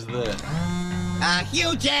 Who is this?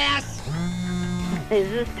 Huge ass. Is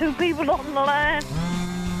this two people on the line?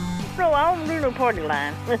 No, I don't do no party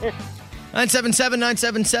line.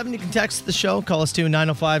 977-977. You can text the show. Call us too,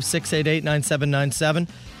 905-688-9797.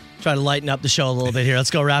 Try to lighten up the show a little bit here. Let's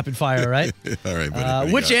go rapid fire, all right? All right, buddy. What do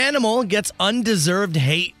you Which got? animal gets undeserved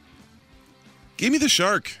hate? Give me the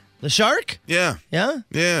shark. The shark? Yeah. Yeah?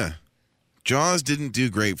 Yeah. Jaws didn't do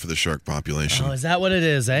great for the shark population. Oh, is that what it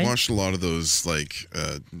is, eh? Watched a lot of those like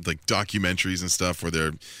documentaries and stuff where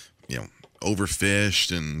they're,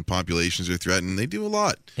 overfished and populations are threatened. They do a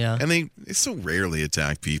lot. Yeah. And they so rarely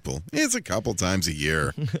attack people. It's a couple times a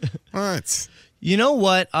year. What? You know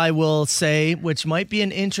what I will say, which might be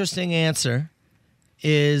an interesting answer,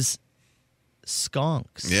 is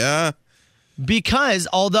skunks. Yeah. Because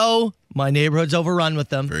although my neighborhood's overrun with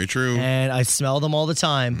them. Very true. And I smell them all the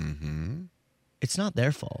time, it's not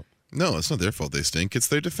their fault. No, it's not their fault they stink. It's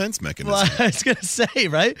their defense mechanism. Well, I was going to say,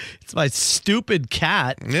 right? It's my stupid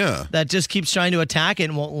cat that just keeps trying to attack it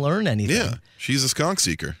and won't learn anything. Yeah, she's a skunk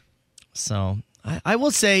seeker. So I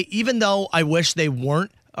will say, even though I wish they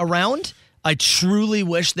weren't around, I truly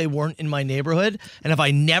wish they weren't in my neighborhood. And if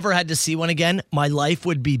I never had to see one again, my life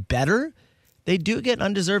would be better. They do get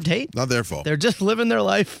undeserved hate. Not their fault. They're just living their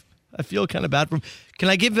life. I feel kind of bad for them. Can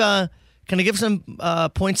I give some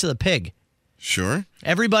points to the pig? Sure.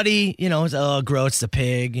 Everybody, is, gross, the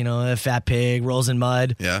pig, a fat pig, rolls in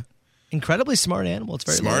mud. Yeah. Incredibly smart animal. It's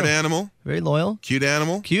very smart loyal. Animal. Very loyal. Cute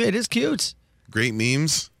animal. Cute. It is cute. Great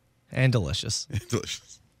memes. And delicious.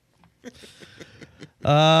 Delicious.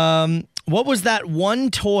 What was that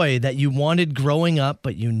one toy that you wanted growing up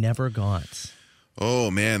but you never got?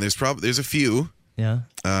 Oh man, there's a few. Yeah.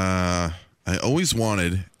 I always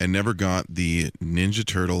wanted and never got the Ninja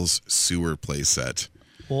Turtles sewer playset.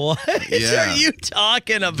 What are you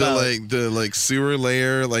talking about? The sewer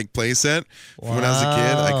layer playset. Wow. When I was a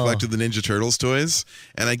kid, I collected the Ninja Turtles toys,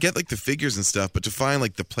 and I get the figures and stuff. But to find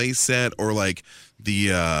the playset or the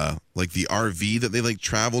RV that they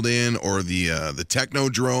traveled in, or the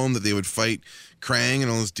Technodrome that they would fight Krang and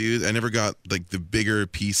all those dudes, I never got the bigger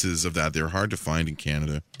pieces of that. They're hard to find in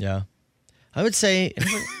Canada. Yeah, I would say.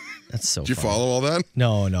 That's so. Did you follow all that?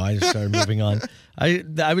 No. I just started moving on. I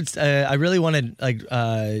really wanted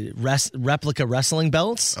replica wrestling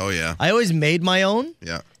belts. Oh yeah. I always made my own.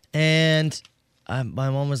 Yeah. And my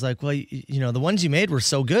mom was like, "Well, the ones you made were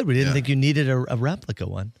so good. We didn't think you needed a replica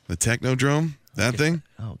one." The Technodrome, that thing.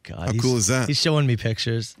 Oh God. How cool is that? He's showing me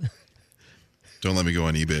pictures. Don't let me go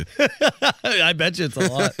on eBay. I bet you it's a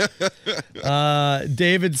lot.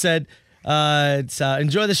 David said,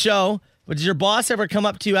 "Enjoy the show." But did your boss ever come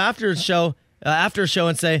up to you after a show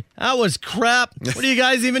and say, "That was crap. What are you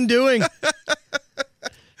guys even doing?"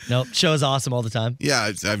 Nope. Show's awesome all the time. Yeah,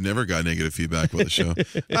 I've never got negative feedback about the show.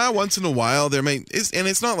 Once in a while, and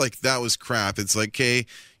it's not like that was crap. It's like, okay,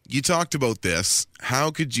 you talked about this.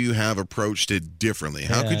 How could you have approached it differently?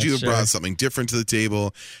 How could you have brought something different to the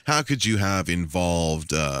table? How could you have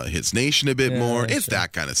involved Hits Nation a bit more? It's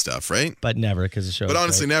that kind of stuff, right? But never, because the show. But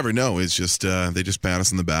honestly, never. No, it's just they just pat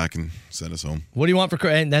us on the back and send us home. What do you want for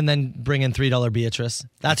and then bring in $3 Beatrice?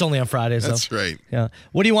 That's only on Fridays. That's right. Yeah.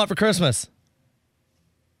 What do you want for Christmas?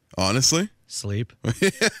 Honestly, sleep.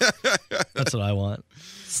 That's what I want.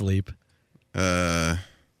 Sleep. The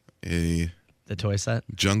toy set?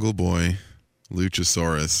 Jungle Boy,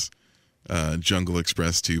 Luchasaurus, Jungle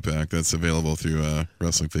Express 2-pack. That's available through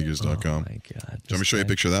WrestlingFigures.com. Oh, my God. Do you want me to show you a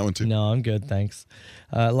picture of that one, too? No, I'm good, thanks.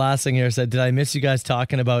 Last thing here said, did I miss you guys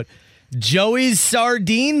talking about Joey's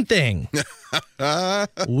sardine thing?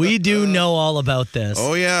 We do know all about this.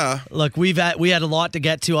 Oh, yeah. Look, we had a lot to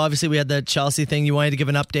get to. Obviously, we had the Chelsea thing you wanted to give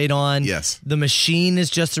an update on. Yes. The machine is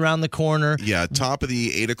just around the corner. Yeah, top of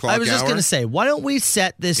the 8 o'clock hour. I was just going to say, why don't we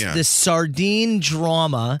set this sardine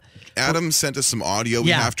drama? Adam sent us some audio we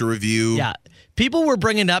have to review. Yeah. People were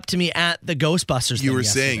bringing it up to me at the Ghostbusters thing You were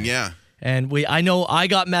yesterday. saying, yeah. And I know I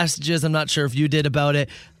got messages. I'm not sure if you did about it.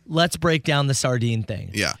 Let's break down the sardine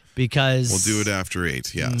thing. Yeah. Because we'll do it after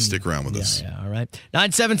 8. Yeah, stick around with us. Yeah, all right.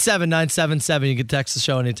 977-977. You can text the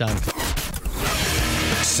show anytime.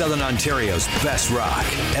 Southern Ontario's best rock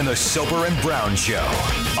and the Soper and Brown Show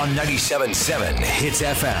on 97.7 Hits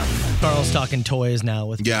FM. Carl's talking toys now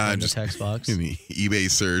with the just text box. In the eBay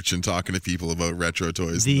search and talking to people about retro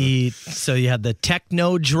toys. So you have the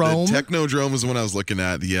Technodrome. The Technodrome was the one I was looking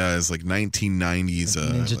at. Yeah, it's 1990s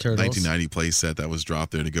Ninja Turtles. 1990 playset that was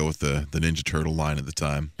dropped there to go with the Ninja Turtle line at the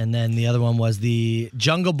time. And then the other one was the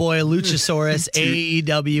Jungle Boy Luchasaurus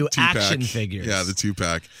AEW action figures. Yeah, the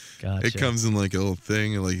 2-pack. Gotcha. It comes in a little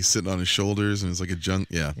thing, and he's sitting on his shoulders, and it's like a junk.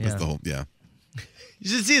 Yeah, that's the whole. Yeah. You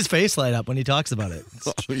should see his face light up when he talks about it.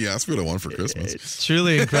 Yeah, that's what I want for Christmas. It's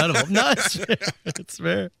truly incredible. No, it's fair. It's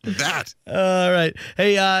fair. That. All right.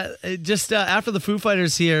 Hey, just after the Foo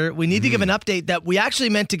Fighters here, we need to give an update that we actually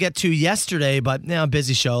meant to get to yesterday, but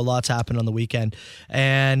busy show. Lots happened on the weekend.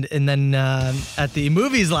 And then at the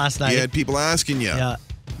movies last night. You had people asking you. Yeah.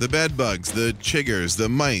 The bed bugs, the chiggers, the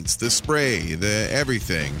mites, the spray, the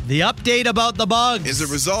everything. The update about the bugs. Is it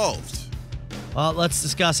resolved? Well, let's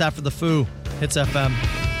discuss after the Foo. Hits FM.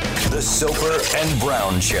 The Soper and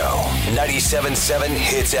Brown Show. 97.7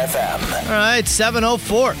 Hits FM. All right,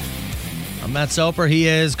 7:04. I'm Matt Soper. He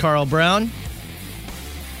is Carl Brown.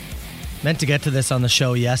 Meant to get to this on the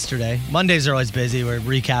show yesterday. Mondays are always busy. We're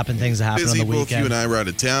recapping things that happened on the weekend. Both you and I were out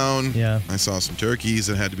of town. Yeah. I saw some turkeys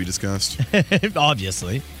that had to be discussed.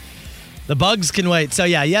 Obviously. The bugs can wait. So,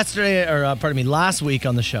 yeah, last week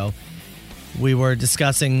on the show, we were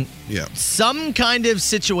discussing some kind of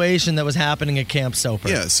situation that was happening at Camp Soper.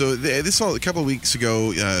 Yeah, so a couple of weeks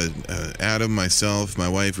ago, Adam, myself, my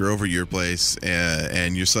wife, we were over at your place,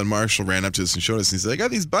 and your son Marshall ran up to us and showed us, and he said, I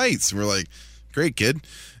got these bites. And we're like, great, kid.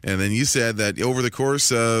 And then you said that over the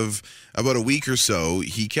course of about a week or so,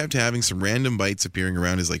 he kept having some random bites appearing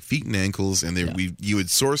around his feet and ankles, and you had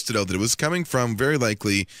sourced it out that it was coming from very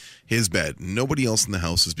likely his bed. Nobody else in the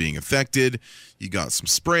house was being affected. You got some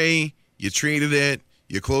spray, you treated it,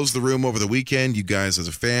 you closed the room over the weekend. You guys as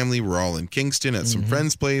a family were all in Kingston at some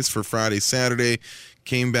friend's place for Friday, Saturday,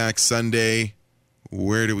 came back Sunday.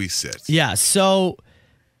 Where do we sit? Yeah, so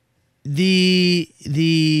the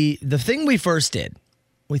thing we first did,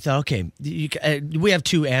 we thought, okay, we have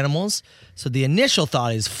 2 animals, so the initial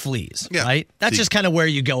thought is fleas, right? That's just kind of where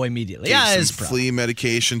you go immediately. It's flea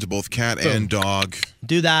medication to both cat and dog.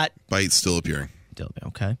 Do that. Bites still appearing.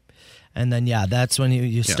 Okay. And then, that's when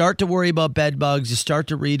you start to worry about bed bugs. You start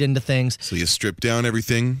to read into things. So you strip down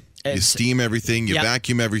everything. You steam everything. You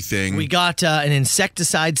vacuum everything. We got an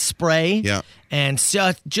insecticide spray. Yeah. And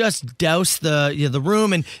just douse the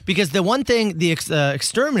room. And because the one thing the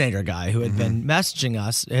exterminator guy who had been messaging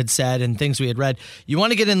us had said, and things we had read, you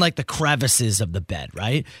want to get in the crevices of the bed,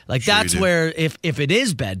 right? That's where if it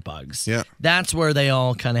is bed bugs, that's where they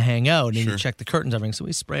all kind of hang out. And you check the curtains, everything. So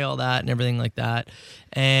we spray all that and everything like that.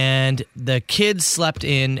 And the kids slept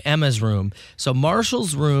in Emma's room. So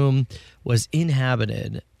Marshall's room was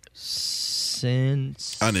inhabited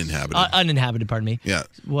since uninhabited, pardon me. Yeah.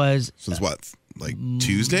 Was since what?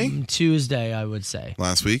 Tuesday? Tuesday, I would say.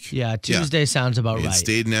 Last week? Yeah, Tuesday sounds about right. You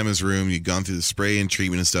stayed in Emma's room, you'd gone through the spray and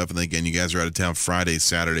treatment and stuff, and then again, you guys were out of town Friday,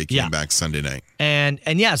 Saturday, came back Sunday night. And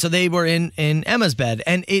so they were in Emma's bed,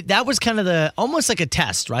 and that was kind of almost like a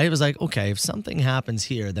test, right? It was like, okay, if something happens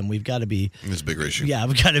here, then we've got to be... It's a bigger issue. Yeah,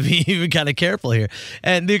 we've got to be kind of careful here.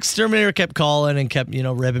 And the exterminator kept calling and kept,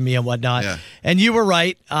 ribbing me and whatnot. Yeah. And you were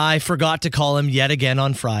right. I forgot to call him yet again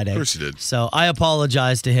on Friday. Of course you did. So I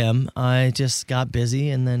apologized to him. I just got busy,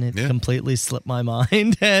 and then it completely slipped my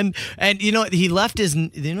mind. And he left his...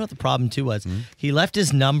 You know what the problem, too, was? He left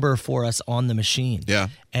his number for us on the machine. Yeah.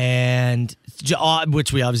 And...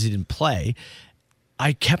 which we obviously didn't play.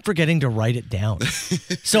 I kept forgetting to write it down.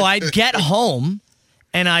 So I'd get home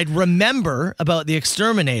and I'd remember about the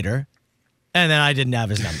exterminator, and then I didn't have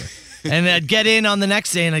his number. And I'd get in on the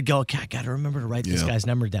next day and I'd go, okay, I got to remember to write this guy's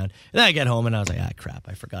number down. And then I get home and I was like, crap,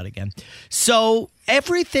 I forgot again. So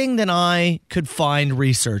everything that I could find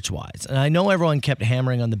research-wise, and I know everyone kept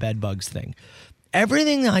hammering on the bed bugs thing,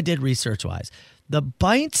 everything that I did research-wise, the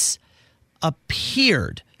bites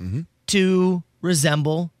appeared to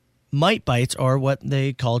resemble mite bites, or what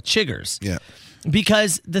they call chiggers. Yeah.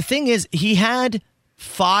 Because the thing is, he had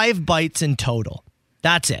 5 bites in total.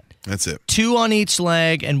 That's it. 2 on each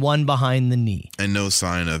leg and 1 behind the knee. And no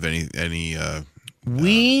sign of any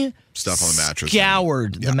we stuff on the mattress.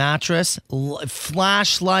 Scoured the mattress,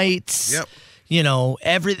 flashlights. Yep.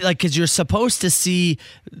 Everything, because you're supposed to see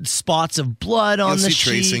spots of blood on the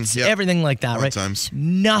sheets, everything like that, right? Times.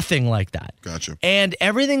 Nothing like that. Gotcha. And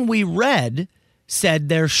everything we read said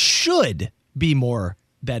there should be more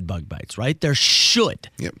bed bug bites, right? There should.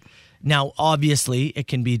 Yep. Now, obviously, it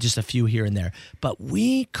can be just a few here and there, but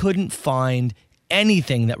we couldn't find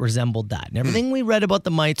anything that resembled that. And everything we read about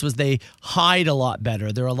the mites was they hide a lot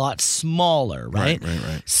better. They're a lot smaller, right?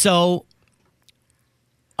 Right. So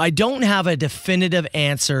I don't have a definitive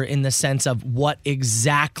answer in the sense of what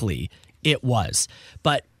exactly it was.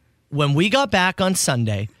 But when we got back on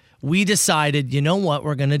Sunday, we decided, you know what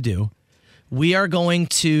we're going to do? We are going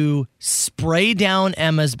to spray down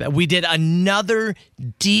Emma's bed. We did another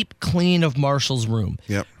deep clean of Marshall's room.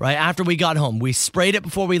 Yep. Right after we got home. We sprayed it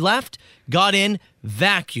before we left, got in,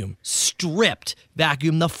 vacuum, stripped,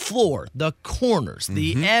 vacuum the floor, the corners,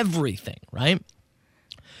 the everything, right?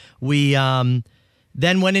 We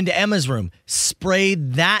then went into Emma's room,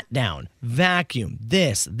 sprayed that down, vacuum,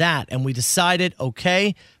 this, that, and we decided,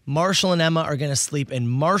 okay, Marshall and Emma are going to sleep in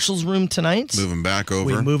Marshall's room tonight. Move them back over.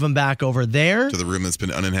 We move them back over there. To the room that's been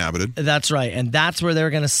uninhabited. That's right, and that's where they're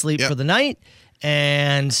going to sleep for the night,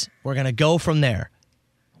 and we're going to go from there.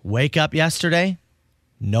 Wake up yesterday,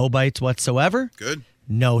 no bites whatsoever. Good.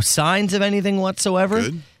 No signs of anything whatsoever.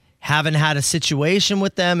 Good. Haven't had a situation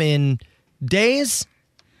with them in days.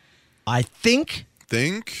 I think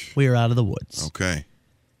we are out of the woods. Okay.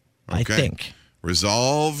 I think.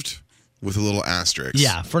 Resolved. with a little asterisk.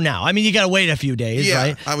 Yeah, for now. I mean, you got to wait a few days,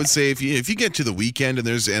 right? I would say if you get to the weekend and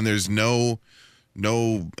there's no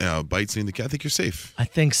bites in the cat, I think you're safe. I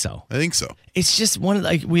think so. It's just one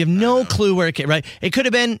of we have no clue where it came, right? It could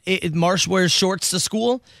have been Marsh wears shorts to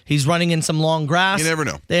school. He's running in some long grass. You never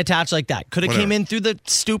know. They attach like that. Could have came in through the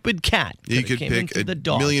stupid cat. You could pick a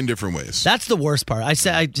million different ways. That's the worst part. I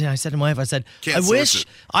said to my wife, I wish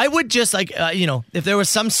I would just if there was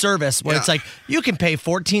some service where it's like you can pay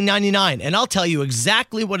 $14.99 and I'll tell you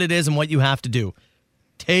exactly what it is and what you have to do.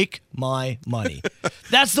 Take my money.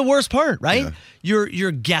 That's the worst part, right? Yeah.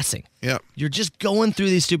 You're guessing. Yeah. You're just going through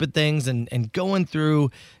these stupid things and going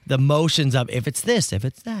through the motions of if it's this, if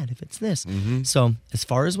it's that, if it's this. Mm-hmm. So as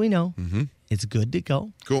far as we know, it's good to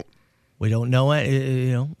go. Cool. We don't know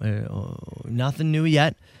it, nothing new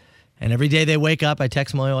yet. And every day they wake up, I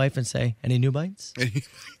text my wife and say, any new bites?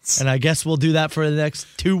 And I guess we'll do that for the next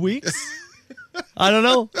 2 weeks. I don't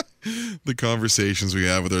know. The conversations we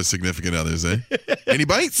have with our significant others, eh? Any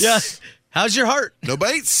bites? Yeah. How's your heart? No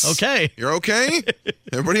bites? Okay. You're okay?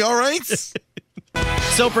 Everybody all right?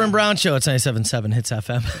 Soper and Brown Show at 97.7 Hits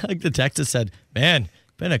FM. Like the text has said, man,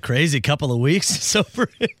 been a crazy couple of weeks. Soper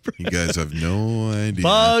and Brown. You guys have no idea.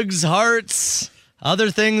 Bugs, hearts,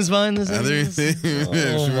 other things behind the scenes.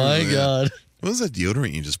 Oh, my God. What was that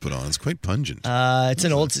deodorant you just put on? It's quite pungent. It's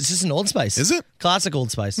just an Old Spice. Is it? Classic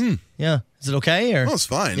Old Spice. Yeah. Is it okay? Or? Oh, it's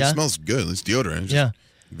fine. Yeah? It smells good. It's deodorant. It's just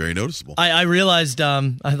very noticeable. I realized,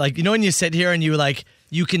 when you sit here and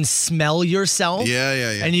you can smell yourself.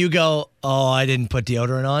 Yeah. And you go, oh, I didn't put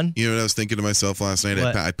deodorant on. You know what I was thinking to myself last night?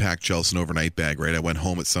 I packed Chelsea an overnight bag, right? I went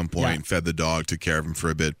home at some point and fed the dog, took care of him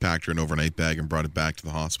for a bit, packed her an overnight bag and brought it back to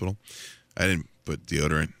the hospital. I didn't put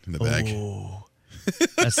deodorant in the bag. Oh.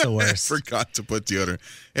 That's the worst. I forgot to put deodorant.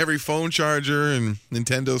 Every phone charger and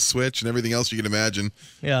Nintendo Switch and everything else you can imagine.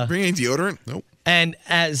 Yeah. Bring any deodorant? Nope. And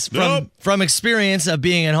as from experience of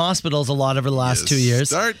being in hospitals a lot over the last 2 years.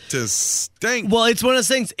 Start to stink. Well, it's one of those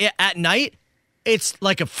things. At night, it's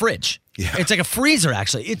like a fridge. Yeah. It's like a freezer,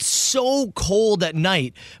 actually. It's so cold at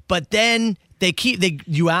night, but then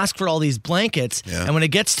you ask for all these blankets, and when it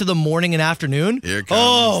gets to the morning and afternoon, here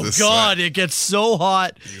comes the God, sweat. it gets so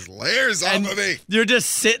hot. These layers off of me. You're just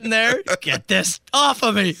sitting there. Get this off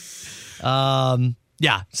of me.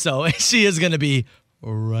 Yeah, so she is going to be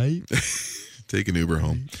right. Take an Uber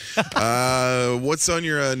home. What's on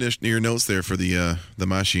your notes there for the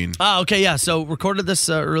machine? Okay, yeah. So recorded this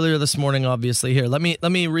earlier this morning. Obviously, here. Let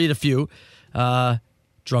me read a few.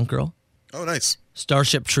 Drunk girl. Oh, nice.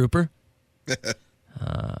 Starship Trooper.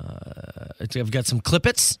 I've got some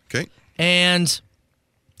clippets. Okay. And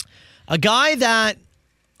a guy that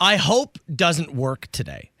I hope doesn't work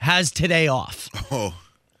today has today off. Oh.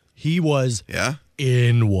 He was. Yeah.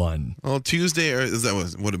 In one. Well, Tuesday, or is that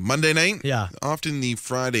what, Monday night? Yeah. Often the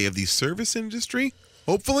Friday of the service industry,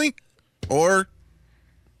 hopefully. Or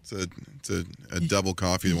it's a double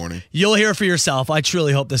coffee in the morning. You'll hear for yourself. I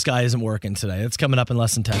truly hope this guy isn't working today. It's coming up in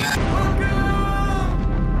less than 10. Welcome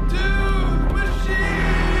to Machine.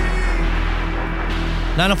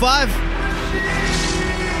 905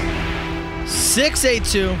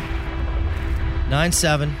 682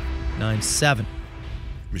 9797.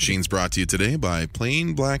 Machine's brought to you today by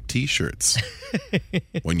Plain Black T-shirts.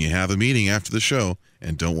 When you have a meeting after the show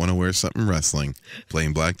and don't want to wear something wrestling,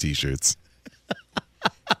 Plain Black T-shirts.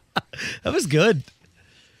 That was good.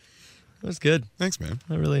 That was good. Thanks, man.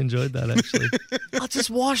 I really enjoyed that, actually. I'll just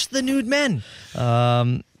wash the nude men.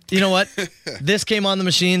 You know what? This came on the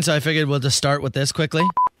machine, so I figured we'll just start with this quickly.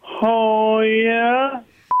 Oh, yeah?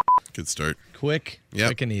 Good start. Quick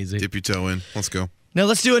and easy. Dip your toe in. Let's go. Now,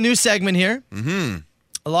 let's do a new segment here. Mm-hmm.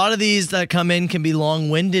 A lot of these that come in can be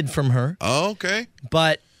long-winded from her. Oh, okay.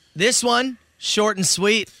 But this one, short and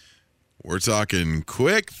sweet. We're talking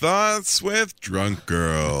quick thoughts with Drunk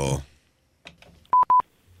Girl.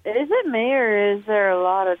 Is it me or is there a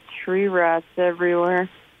lot of tree rats everywhere?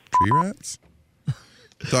 Tree rats?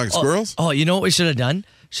 Talking squirrels? Oh, you know what we should have done?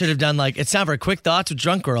 Should have done it's time for quick thoughts with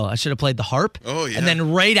Drunk Girl. I should have played the harp. Oh, yeah. And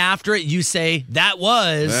then right after it, you say, that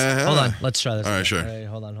was. Hold on. Let's try this. All right, sure. All right,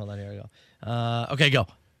 hold on. Here we go. Okay, go.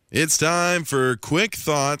 It's time for quick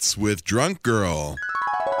thoughts with Drunk Girl.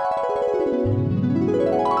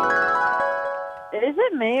 Is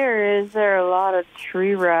it me or is there a lot of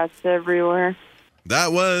tree rats everywhere?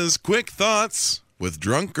 That was quick thoughts with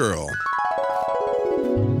Drunk Girl.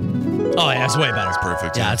 Oh, yeah, it's way better. That's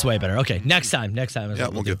perfect. Yeah, it's way better. Okay, next time. Yeah,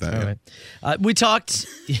 we'll get that. All right. We talked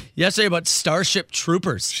yesterday about Starship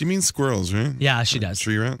Troopers. She means squirrels, right? Yeah, she does.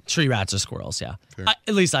 Tree rat? Tree rats are squirrels, yeah.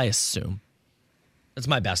 At least I assume. That's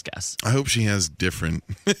my best guess. I hope she has different...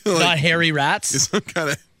 Not hairy rats? Some kind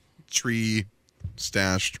of tree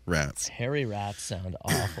stashed rats. Hairy rats sound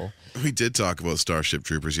awful. We did talk about Starship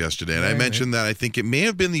Troopers yesterday, and I mentioned that I think it may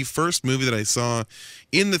have been the first movie that I saw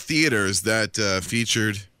in the theaters that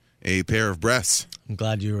featured a pair of breasts. I'm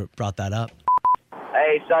glad you brought that up.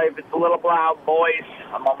 Hey, sorry if it's a little loud, boys.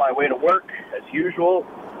 I'm on my way to work, as usual.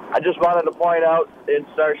 I just wanted to point out, in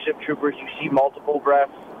Starship Troopers, you see multiple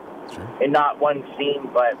breasts. Sure. In not one scene,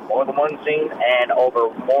 but more than one scene, and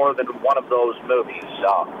over more than one of those movies. So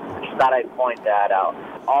I just thought I'd point that out.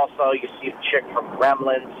 Also, you see a chick from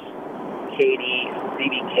Gremlins,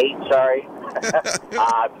 Phoebe Cates, sorry.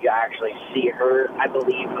 You actually see her, I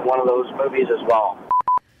believe, in one of those movies as well.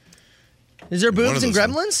 Is there boobs in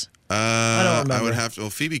Gremlins? I don't remember. I would have to. Well,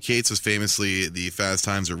 Phoebe Cates was famously the Fast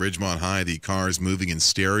Times at Ridgemont High, the cars moving in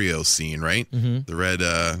stereo scene, right? Mm-hmm. The red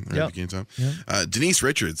bikini top. Yep. Denise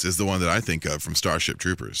Richards is the one that I think of from Starship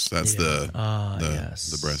Troopers. That's the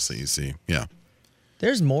breasts that you see. Yeah.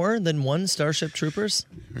 There's more than one Starship Troopers?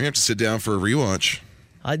 We have to sit down for a rewatch.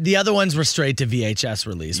 The other ones were straight to VHS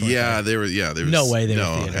release. Yeah, they were. Yeah, there was no way they were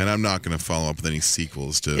theater. And I'm not going to follow up with any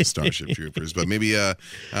sequels to Starship Troopers. But maybe you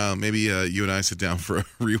and I sit down for a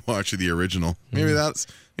rewatch of the original. Maybe that'll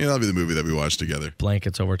be the movie that we watch together.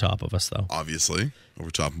 Blankets over top of us, though. Obviously,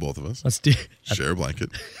 over top of both of us. Let's do share a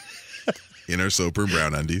blanket in our Soper and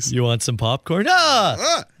Brown undies. You want some popcorn? All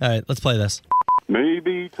right, let's play this.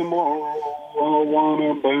 Maybe tomorrow I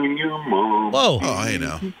wanna bang your mom. Whoa! Oh, I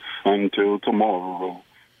know. Until tomorrow.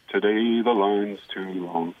 Today the line's too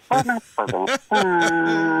long.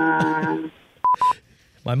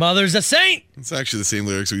 My mother's a saint. It's actually the same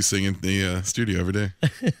lyrics we sing in the studio every day.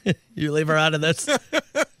 You leave her out of this.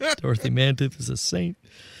 Dorothy Mantooth is a saint.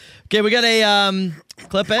 Okay, we got a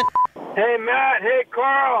clip it. Hey, Matt. Hey,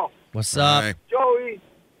 Carl. What's up? Hi. Joey.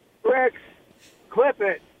 Bricks. Clip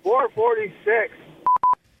it. 446.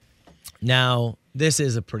 Now, this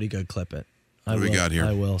is a pretty good clip it. What do we got here?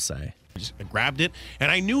 I will say. I grabbed it,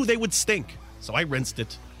 and I knew they would stink, so I rinsed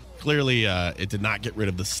it. Clearly, it did not get rid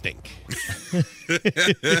of the stink.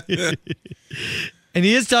 And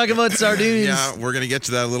he is talking about sardines. Yeah, we're going to get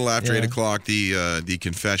to that a little after 8 o'clock, the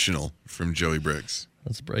confessional from Joey Briggs.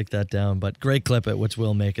 Let's break that down. But great clip it, which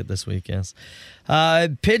will make it this week, yes.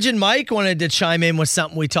 Pigeon Mike wanted to chime in with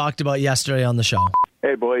something we talked about yesterday on the show.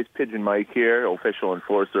 Hey, boys. Pigeon Mike here, official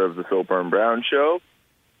enforcer of the Soper and Brown Show.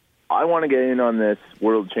 I want to get in on this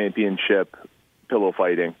world championship pillow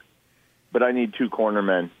fighting, but I need 2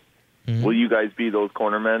 cornermen. Mm-hmm. Will you guys be those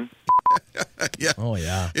cornermen? Yeah. Oh,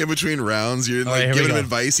 yeah. In between rounds, you're right, giving him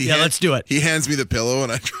advice. Let's do it. He hands me the pillow,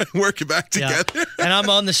 and I try to work it back together. Yeah. And I'm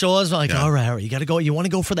on the shoulders. I'm like, all right. You got to go. You want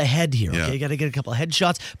to go for the head here, okay? Yeah. You got to get a couple of head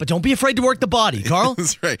shots, but don't be afraid to work the body, Carl.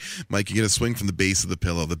 That's right. Mike, you got to swing from the base of the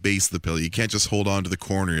pillow, You can't just hold on to the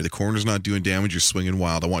corner. The corner's not doing damage. You're swinging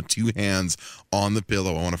wild. I want 2 hands on the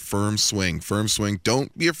pillow. I want a firm swing.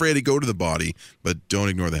 Don't be afraid to go to the body, but don't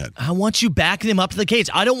ignore the head. I want you backing him up to the cage.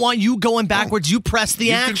 I don't want you going backwards. You press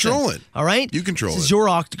the action. You control it. All right? You control it. This is your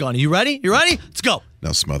octagon. Are you ready? You ready? Let's go.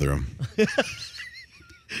 Now smother him.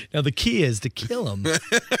 Now, the key is to kill him.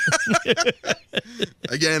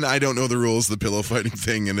 Again, I don't know the rules of the pillow fighting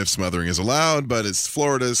thing and if smothering is allowed, but it's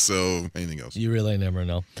Florida, so anything goes. You really never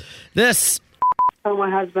know. This. So my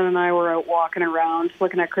husband and I were out walking around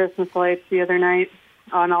looking at Christmas lights the other night,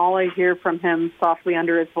 and all I hear from him softly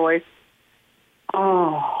under his voice,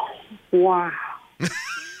 "Oh, wow.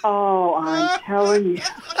 Oh, I'm telling you.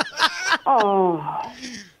 Oh.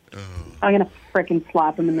 I'm going to frickin'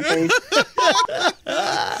 slap him in the face."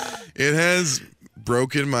 It has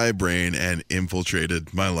broken my brain and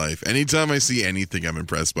infiltrated my life. Anytime I see anything I'm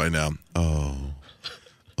impressed by now. Oh,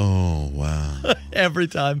 wow. Every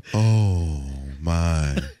time. Oh,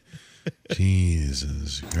 my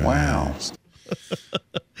Jesus Christ.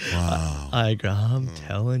 Wow. I'm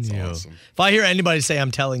telling you. Awesome. If I hear anybody say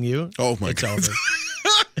I'm telling you, my God. Over.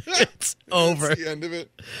 It's over. That's the end of it.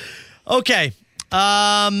 Okay.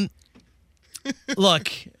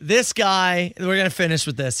 Look, this guy, we're going to finish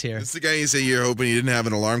with this here. It's the guy you say you're hoping you didn't have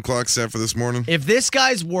an alarm clock set for this morning? If this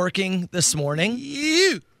guy's working this morning,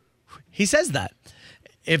 he says that.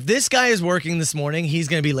 If this guy is working this morning, he's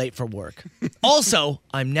going to be late for work. Also,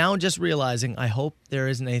 I'm now just realizing I hope there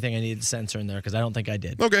isn't anything I need to censor in there because I don't think I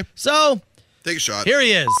did. Okay. So, take a shot. Here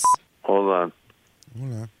he is. Hold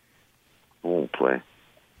on. Won't play.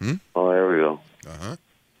 Oh, there we go. Uh-huh.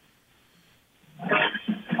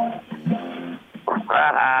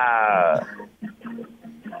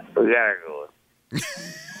 We gotta go.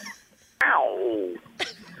 Ow!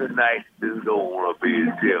 Tonight is going to be a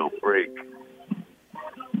jailbreak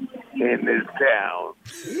in this town.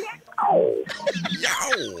 Ow!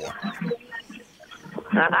 Yow!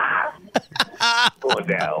 Oh,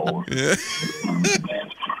 now.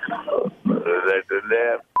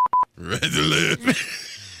 Right to left.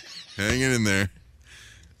 Hanging in there.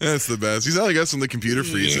 That's the best. He's like us when the computer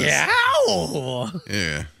freezes. Yeah.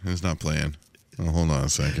 It's not playing. Oh, hold on a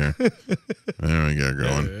sec here. There we go,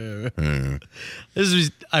 going.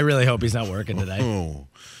 I really hope he's not working today. Oh,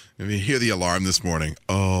 if you hear the alarm this morning.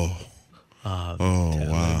 Oh,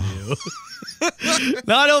 wow.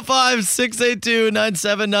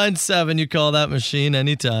 905-682-9797. You call that machine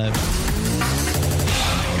anytime.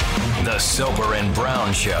 The Soper and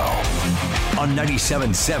Brown Show on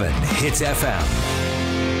 97.7 Hits FM.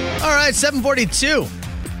 All right, 742.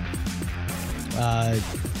 A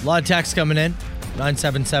lot of texts coming in.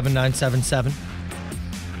 977-977.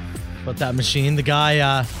 About that machine. The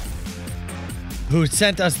guy who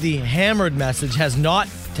sent us the hammered message has not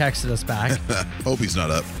texted us back. Hope he's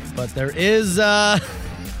not up. But there's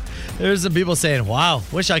some people saying, wow,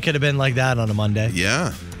 wish I could have been like that on a Monday.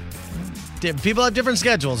 Yeah. People have different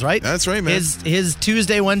schedules, right? That's right, man. His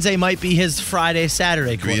Tuesday, Wednesday might be his Friday,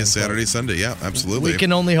 Saturday. Could be his Saturday, Sunday. Yeah, absolutely. We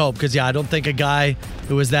can only hope because, I don't think a guy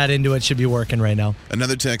who was that into it should be working right now.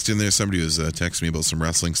 Another text in there, somebody was texting me about some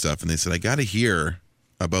wrestling stuff, and they said, I got to hear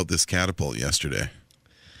about this catapult yesterday.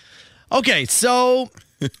 Okay, so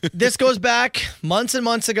this goes back months and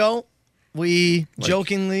months ago. We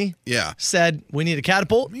jokingly said we need a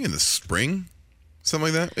catapult. Maybe in the spring,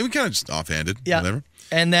 something like that. We kind of just offhanded, whatever.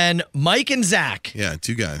 And then Mike and Zach. Yeah,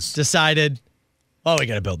 two guys. Decided, we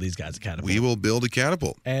got to build these guys a catapult. We will build a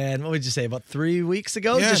catapult. And what would you say, about 3 weeks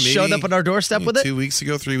ago? Yeah, just showed up on our doorstep with it? 2 weeks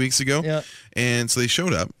ago, 3 weeks ago. Yeah. And so they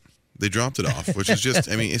showed up. They dropped it off, which is just,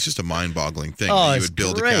 it's just a mind-boggling thing. Oh, that you it's would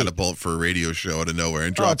build great. a catapult for a radio show out of nowhere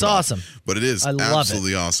and drop it's it off. awesome. But it is I love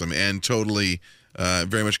absolutely awesome and totally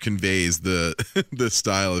very much conveys the the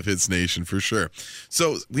style of Hits Nation for sure.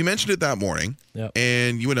 So we mentioned it that morning,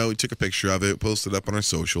 and we took a picture of it, posted it up on our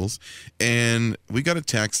socials, and we got a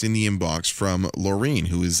text in the inbox from Laureen,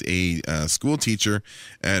 who is a school teacher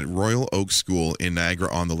at Royal Oak School in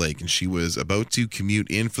Niagara-on-the-Lake, and she was about to commute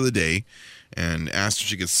in for the day and asked if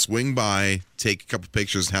she could swing by, take a couple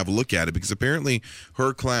pictures, and have a look at it, because apparently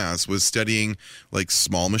her class was studying like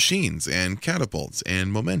small machines and catapults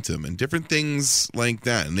and momentum and different things like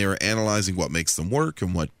that. And they were analyzing what makes them work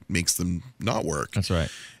and what makes them not work. That's right.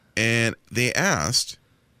 And they asked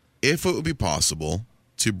if it would be possible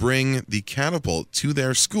to bring the catapult to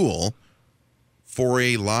their school for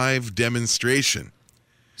a live demonstration.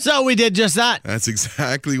 So we did just that. That's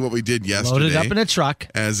exactly what we did yesterday. Loaded up in a truck.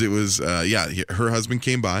 As it was, her husband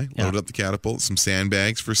came by, loaded up the catapult, some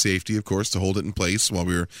sandbags for safety, of course, to hold it in place while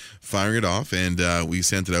we were firing it off. And we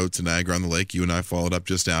sent it out to Niagara-on-the-Lake. You and I followed up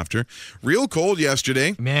just after. Real cold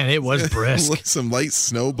yesterday. Man, it was brisk. Some light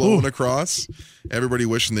snow blowing across. Everybody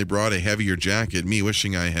wishing they brought a heavier jacket. Me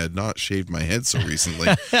wishing I had not shaved my head so recently.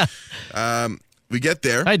 We get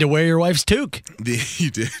there. I had to wear your wife's toque.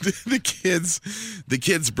 You did. The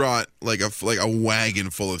kids brought like a wagon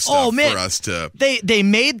full of stuff for us to. They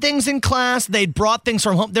made things in class. They brought things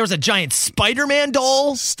from home. There was a giant Spider-Man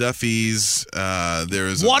doll, stuffies. There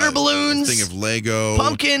was water balloons, a thing of Lego,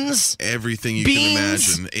 pumpkins, everything you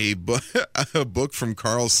beans. can imagine. A book from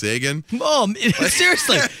Carl Sagan. Oh,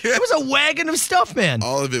 seriously, it was a wagon of stuff, man.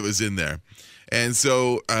 All of it was in there. And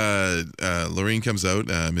so Lorraine comes out,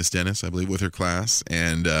 Miss Dennis, I believe, with her class,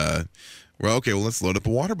 and let's load up a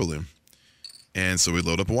water balloon. And so we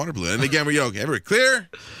load up a water balloon. And again, everybody clear out of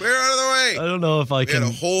the way. I don't know if I can. We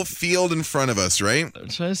had a whole field in front of us, right? I'm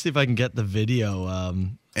trying to see if I can get the video of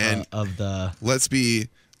the. Let's be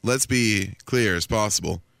clear as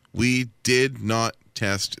possible. We did not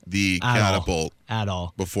test the catapult at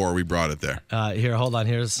all before we brought it there. Here, hold on.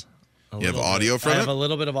 Here's. You have audio from it? I have a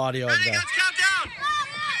little bit of audio of that. Let's count down.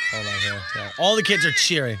 Hold on here. Yeah. All the kids are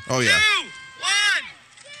cheering. Oh, yeah. 2, 1.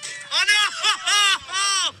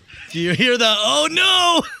 Oh, no. Do you hear the, oh,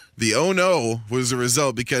 no? The oh, no was a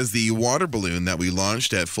result because the water balloon that we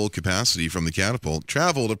launched at full capacity from the catapult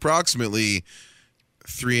traveled approximately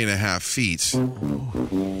 3.5 feet,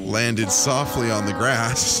 landed softly on the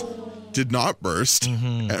grass, did not burst,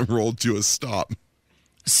 and rolled to a stop.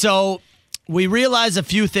 So we realized a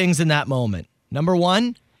few things in that moment. Number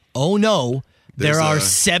one, oh no, there are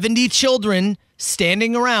 70 children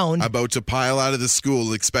standing around. About to pile out of the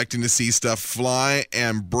school expecting to see stuff fly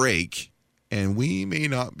and break, and we may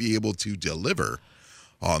not be able to deliver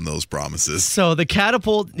on those promises. So the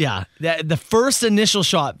catapult, the first initial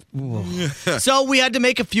shot. So we had to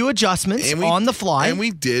make a few adjustments on the fly. And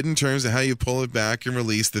we did in terms of how you pull it back and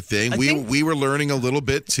release the thing. We were learning a little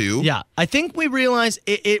bit too. Yeah. I think we realized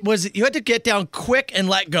it was, you had to get down quick and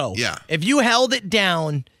let go. Yeah. If you held it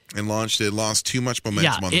down and launched it, lost too much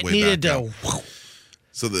momentum on the way back needed down.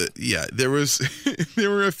 So there were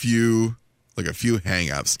a few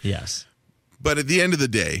hang-ups. Yes. But at the end of the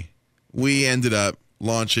day, we ended up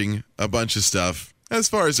launching a bunch of stuff as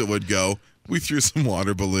far as it would go. We threw some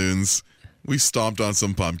water balloons. We stomped on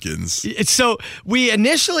some pumpkins. So we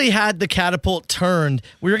initially had the catapult turned.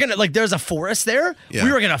 We were going to, there's a forest there. Yeah.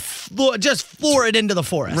 We were going to just floor it into the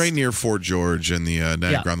forest. Right near Fort George and the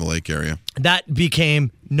Niagara-on-the-Lake area. That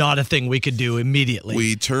became not a thing we could do immediately.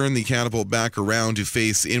 We turned the catapult back around to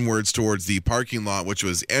face inwards towards the parking lot, which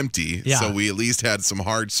was empty. Yeah. So we at least had some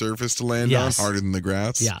hard surface to land on, harder than the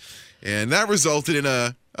grass. Yeah. And that resulted in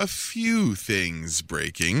a few things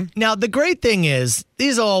breaking. Now, the great thing is,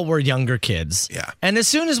 these all were younger kids. Yeah. And as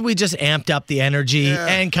soon as we just amped up the energy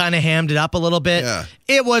and kind of hammed it up a little bit,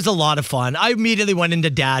 it was a lot of fun. I immediately went into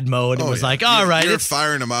dad mode and was like, all right. You're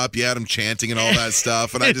firing them up. You had them chanting and all that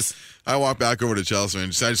stuff. And I walked back over to Chelsea and I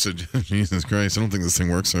just said, Jesus Christ, I don't think this thing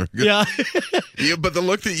works very good. Yeah. But the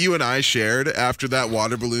look that you and I shared after that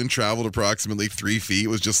water balloon traveled approximately 3 feet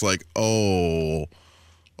was just like, oh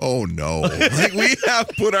no. We have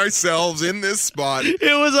put ourselves in this spot. It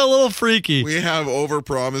was a little freaky. We have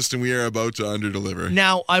overpromised and we are about to underdeliver.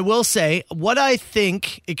 Now, I will say what I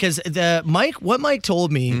think, because what Mike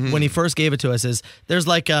told me when he first gave it to us is there's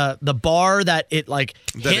the bar that it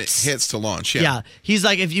hits to launch. Yeah. He's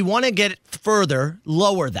like, if you want to get it further,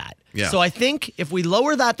 lower that. Yeah. So I think if we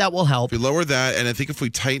lower that will help. If we lower that, and I think if we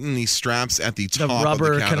tighten these straps at the top the of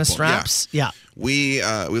rubber the catapult, kind of straps, we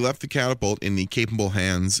left the catapult in the capable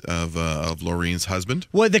hands of Laureen's husband.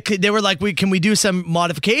 Well, they were like, can we do some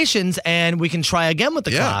modifications and we can try again with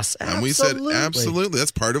the class? And we said absolutely.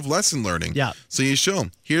 That's part of lesson learning. Yeah. So you show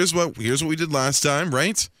them here's what we did last time,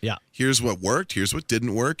 right? Yeah. Here's what worked. Here's what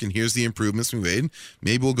didn't work, and here's the improvements we made.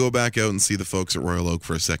 Maybe we'll go back out and see the folks at Royal Oak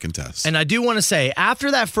for a second test. And I do want to say, after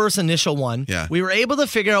that first initial one, we were able to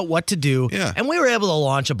figure out what to do, and we were able to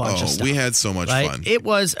launch a bunch of stuff. We had so much fun. It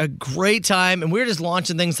was a great time, and we were just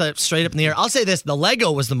launching things straight up in the air. I'll say this, the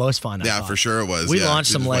Lego was the most fun. Yeah, for sure it was. We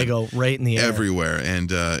launched some Lego right in the air. Everywhere.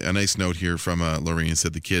 And a nice note here from Lorene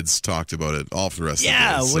said the kids talked about it all for the rest of the day.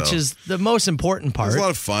 Yeah, which is the most important part. It was a lot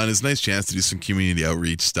of fun. It's a nice chance to do some community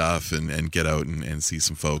outreach stuff and get out and see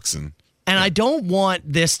some folks. And I don't want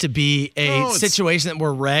this to be a situation that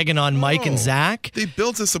we're ragging on Mike and Zach. They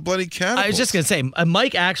built us a bloody catapult. I was just going to say,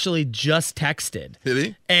 Mike actually just texted. Did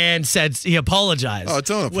he? And said he apologized. Oh,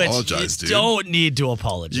 don't apologize, dude. You don't need to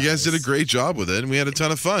apologize. You guys did a great job with it, and we had a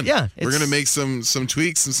ton of fun. Yeah. We're going to make some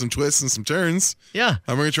tweaks and some twists and some turns. Yeah.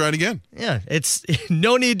 And we're going to try it again. Yeah. It's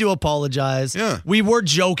no need to apologize. Yeah. We were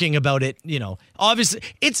joking about it, Obviously,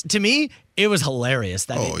 to me, it was hilarious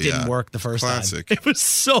that it didn't work the first time. It was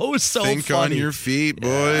so Think funny. on your feet,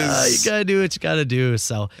 boys. You got to do what you got to do.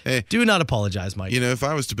 So do not apologize, Mike. If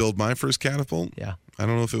I was to build my first catapult, I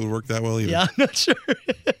don't know if it would work that well either. Yeah, I'm not sure.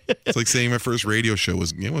 It's like saying my first radio show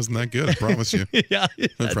wasn't that good. I promise you. I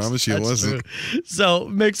promise you it wasn't. True. So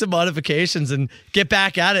make some modifications and get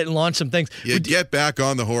back at it and launch some things. Get back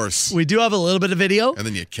on the horse. We do have a little bit of video. And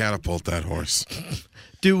then you catapult that horse.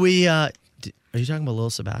 Do we... Are you talking about Lil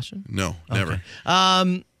Sebastian? No, never.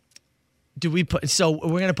 Do we put? So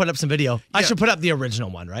we're gonna put up some video. I should put up the original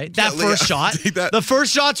one, right? That Yeah, first shot. The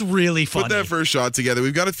first shot's really funny. Put that first shot together.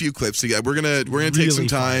 We've got a few clips together. We're gonna take some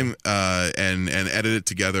time and edit it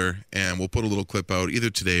together, and we'll put a little clip out either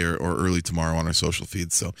today or early tomorrow on our social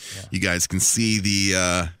feeds, so you guys can see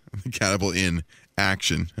the catapult in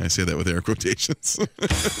action. I say that with air quotations.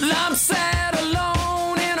 I'm sad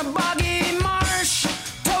alone in a boggy marsh.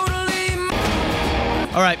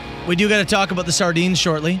 All right, we do got to talk about the sardines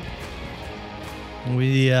shortly.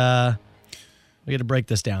 We got to break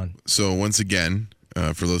this down. So once again,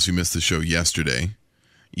 for those who missed the show yesterday,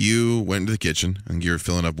 you went into the kitchen and you were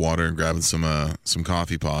filling up water and grabbing some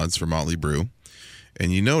coffee pods for Motley Brew,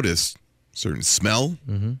 and you noticed a certain smell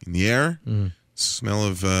in the air, smell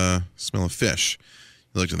of fish.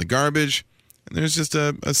 You looked in the garbage, and there's just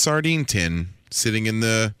a sardine tin sitting in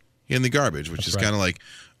the garbage, which is kind of like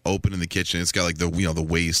open in the kitchen. It's got like the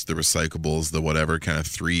waste, the recyclables, the whatever kind of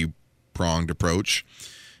 3-pronged approach.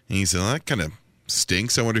 And he said, well, that kind of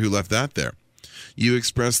stinks. I wonder who left that there. You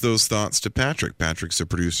expressed those thoughts to Patrick. Patrick's a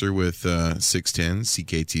producer with 610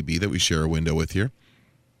 CKTB that we share a window with here.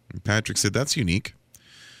 And Patrick said, that's unique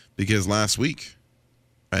because last week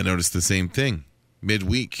I noticed the same thing.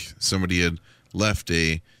 Midweek, somebody had left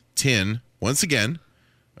a tin, once again,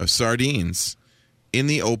 of sardines in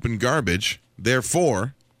the open garbage,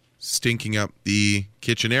 therefore stinking up the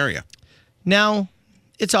kitchen area. Now,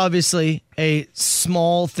 it's obviously a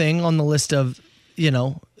small thing on the list of,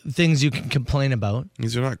 things you can complain about.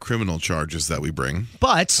 These are not criminal charges that we bring.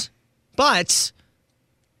 But it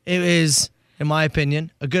is in my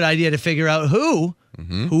opinion, a good idea to figure out who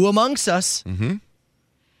amongst us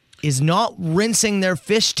is not rinsing their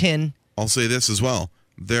fish tin. I'll say this as well.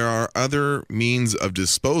 There are other means of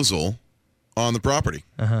disposal on the property.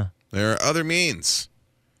 There are other means.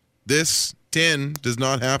 This tin does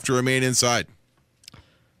not have to remain inside.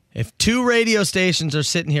 If 2 radio stations are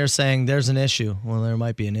sitting here saying there's an issue, well, there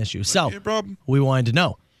might be an issue. So we wanted to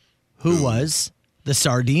know who was the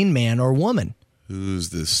sardine man or woman. Who's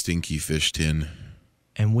the stinky fish tin?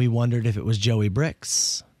 And we wondered if it was Joey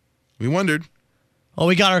Bricks. We wondered. Oh,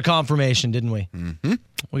 we got our confirmation, didn't we?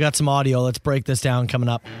 We got some audio. Let's break this down coming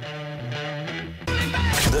up.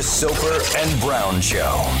 The Soper and Brown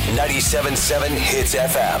Show. 97.7 Hits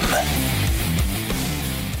FM.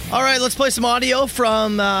 All right, let's play some audio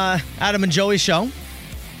from Adam and Joey's show.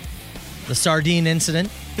 The sardine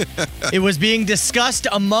incident. It was being discussed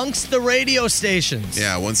amongst the radio stations.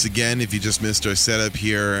 Yeah, once again, if you just missed our setup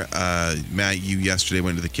here, Matt, you yesterday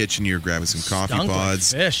went to the kitchen. You were grabbing some coffee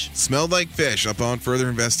pods. Like fish. Smelled like fish. Upon further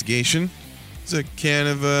investigation, it's a can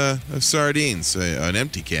of sardines, an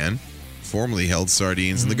empty can, formerly held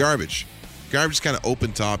sardines in the garbage. Garbage kind of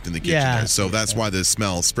open-topped in the kitchen there, so that's why the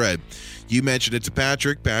smell spread. You mentioned it to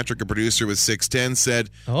Patrick. Patrick, a producer with 610, said,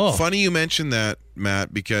 funny you mentioned that,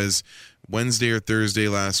 Matt, because Wednesday or Thursday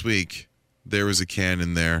last week, there was a can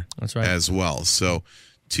in there as well. So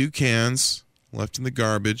 2 cans left in the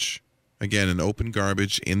garbage. Again, an open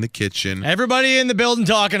garbage in the kitchen. Everybody in the building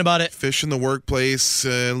talking about it. Fish in the workplace,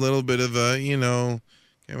 a little bit of a, kind of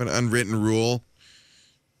an unwritten rule.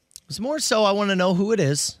 It's more so I want to know who it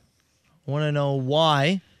is. I want to know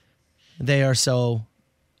why they are so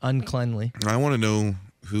uncleanly. I want to know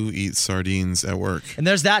who eats sardines at work. And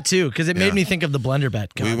there's that too, because it made me think of the blender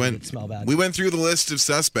bet. God, it smell bad. We went through the list of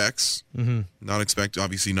suspects.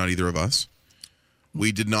 Obviously not either of us.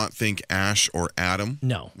 We did not think Ash or Adam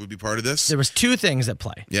would be part of this. There was 2 things at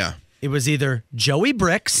play. Yeah. It was either Joey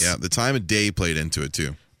Bricks. Yeah, the time of day played into it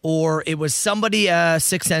too. Or it was somebody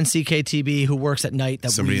 610 CKTB who works at night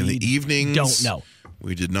that somebody in the evenings. Don't know.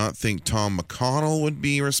 We did not think Tom McConnell would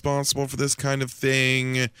be responsible for this kind of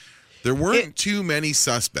thing. There weren't too many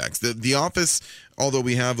suspects. The office, although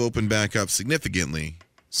we have opened back up significantly,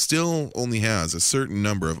 still only has a certain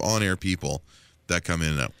number of on-air people that come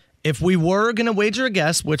in and out. If we were going to wager a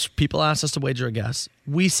guess, which people asked us to wager a guess,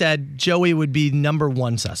 we said Joey would be number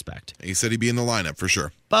 1 suspect. He said he'd be in the lineup for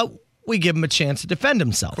sure. But we give him a chance to defend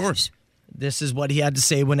himself. Of course. This is what he had to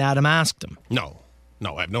say when Adam asked him. No,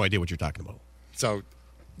 I have no idea what you're talking about. So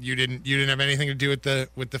you didn't have anything to do with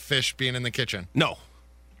the fish being in the kitchen? No.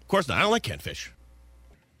 Of course not. I don't like canned fish.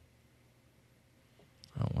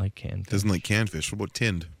 I don't like canned fish. Doesn't like canned fish. What about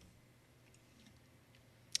tinned?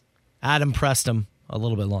 Adam pressed him a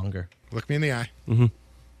little bit longer. Look me in the eye. Mm-hmm. You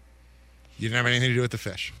didn't have anything to do with the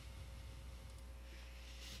fish.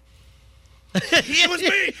 It was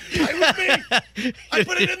me. I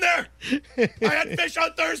put it in there. I had fish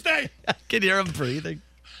on Thursday. I can hear him breathing.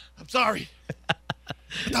 I'm sorry.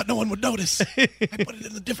 I thought no one would notice. I put it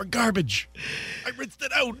in the different garbage. I rinsed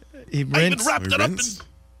it out. I even wrapped it up in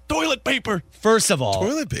toilet paper. First of all,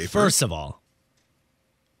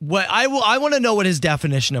 what I want to know what his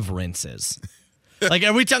definition of rinse is. Like,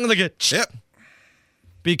 are we talking like a chip?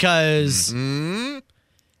 Because, and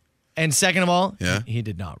second of all, he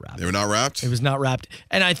did not wrap. They were not wrapped? It was not wrapped.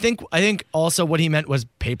 And I think also what he meant was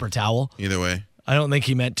paper towel. Either way. I don't think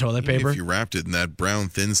he meant toilet paper. If you wrapped it in that brown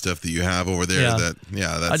thin stuff that you have over there,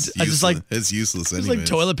 that's useless. It's useless anyway. It's like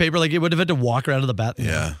toilet paper. Like, it would have had to walk around to the bathroom.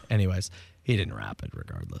 Yeah. Anyways, he didn't wrap it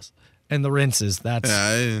regardless. And the rinses,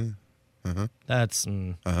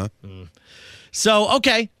 So,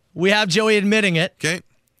 okay. We have Joey admitting it. Okay.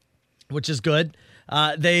 Which is good.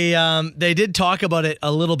 They did talk about it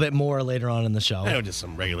a little bit more later on in the show. I know, just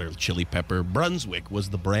some regular chili pepper. Brunswick was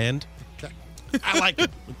the brand. Okay. I like it.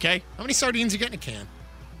 Okay. How many sardines you get in a can?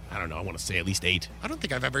 I don't know. I want to say at least 8. I don't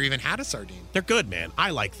think I've ever even had a sardine. They're good, man. I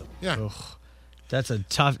like them. Yeah. Ugh. That's a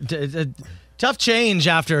tough change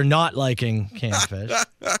after not liking canned fish.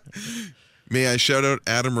 May I shout out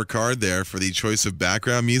Adam Ricard there for the choice of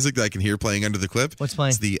background music that I can hear playing under the clip? What's playing?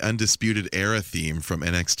 It's the Undisputed Era theme from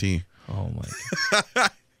NXT. Oh, my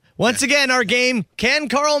God. Once again, our game, Can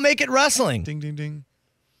Carl Make It Wrestling? Ding, ding, ding.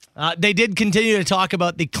 They did continue to talk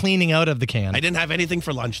about the cleaning out of the can. I didn't have anything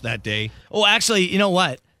for lunch that day. Oh, actually, you know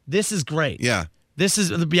what? This is great. Yeah.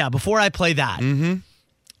 Before I play that. Mm-hmm.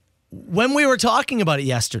 When we were talking about it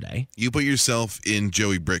yesterday. You put yourself in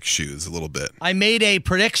Joey Brick's shoes a little bit. I made a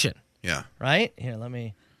prediction. Yeah. Right? Here, let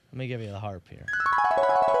me give you the harp here.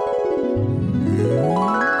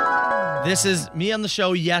 This is me on the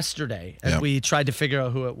show yesterday as we tried to figure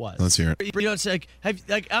out who it was. Let's hear it. You know, it's like,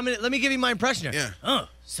 let me give you my impression here. Yeah. Oh,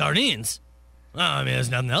 sardines. Oh, I mean, there's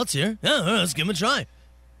nothing else here. Yeah, let's give them a try.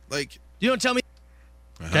 Like, you don't tell me.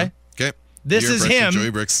 Okay. Okay. This Your is impression him. of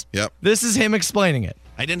Joey Bricks. Yep. This is him explaining it.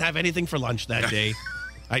 I didn't have anything for lunch that day.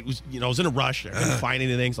 I was in a rush. I couldn't find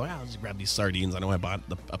anything. So I'll just grab these sardines. I know I bought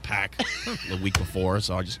a pack the week before,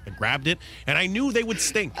 so I grabbed it. And I knew they would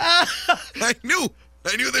stink. I knew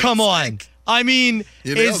they Come would on. stink. I mean,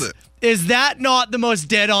 You nailed it. Is that not the most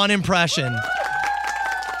dead-on impression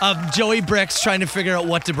of Joey Bricks trying to figure out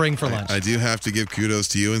what to bring for lunch? I do have to give kudos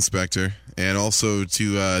to you, Inspector, and also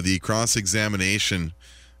to the cross-examination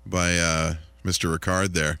by Mr.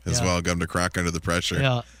 Ricard there as well. Got him to crack under the pressure.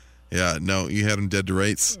 Yeah. Yeah, no, you had him dead to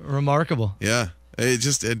rights. Remarkable. Yeah. It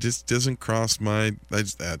just doesn't cross my...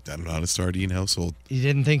 I'm not a sardine household. You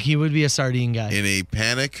didn't think he would be a sardine guy. In a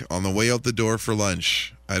panic on the way out the door for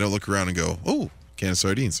lunch, I don't look around and go, oh, can of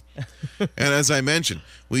sardines. And as I mentioned,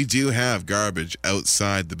 we do have garbage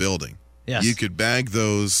outside the building. Yes. You could bag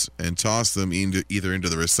those and toss them either into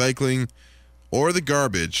the recycling or the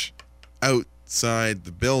garbage outside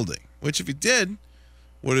the building, which if you did,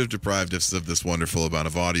 would have deprived us of this wonderful amount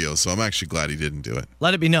of audio. So I'm actually glad he didn't do it.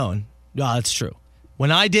 Let it be known. No, that's true.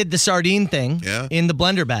 When I did the sardine thing in the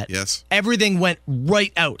blender bet, everything went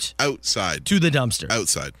right outside to the dumpster.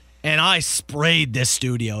 Outside. And I sprayed this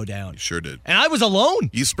studio down. You sure did. And I was alone.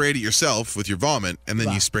 You sprayed it yourself with your vomit, and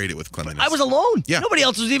then you sprayed it with cleanliness. I was alone. Yeah. Nobody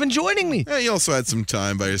else was even joining me. Yeah, you also had some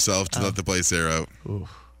time by yourself to let the place air out. Ooh.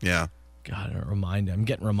 Yeah. God, I'm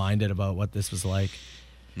getting reminded about what this was like.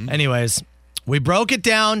 Anyways, we broke it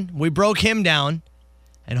down. We broke him down.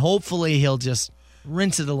 And hopefully he'll just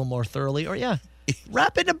rinse it a little more thoroughly. Or,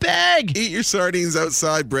 wrap it in a bag. Eat your sardines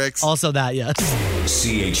outside, Bricks. Also that, yes.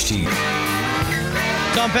 CHT.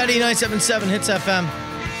 Tom Petty, 977 Hits FM.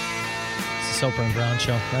 It's the Soper and Brown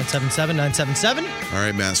Show. 977-977. All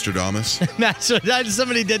right, Master Damas.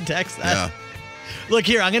 Somebody did text that. Yeah. Look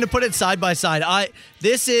here, I'm going to put it side by side.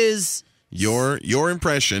 This is your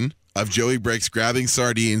impression of Joey Bricks grabbing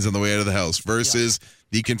sardines on the way out of the house versus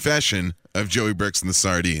the confession of Joey Bricks and the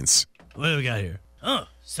sardines. What do we got here? Oh,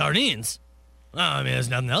 sardines. Oh, I mean, there's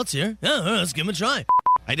nothing else here. Yeah, let's give them a try.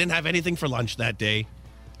 I didn't have anything for lunch that day.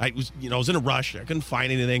 I was in a rush. I couldn't find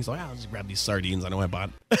anything. So I'll just grab these sardines. I know I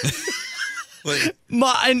bought.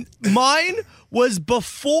 Mine was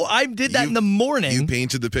before I did that in the morning. You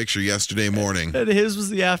painted the picture yesterday morning. And his was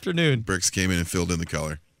the afternoon. Bricks came in and filled in the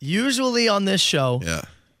color. Usually on this show,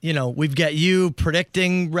 we've got you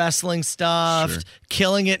predicting wrestling stuff,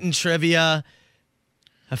 killing it in trivia.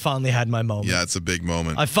 I finally had my moment. Yeah, it's a big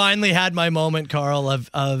moment. I finally had my moment, Carl, of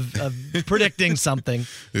predicting something.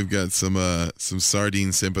 We've got some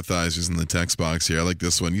sardine sympathizers in the text box here. I like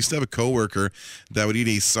this one. Used to have a coworker that would eat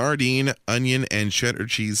a sardine, onion, and cheddar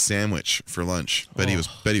cheese sandwich for lunch. Bet he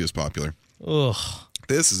was popular. Ugh.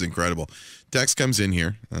 This is incredible. Text comes in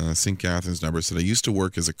here. St. Catherine's number said, I used to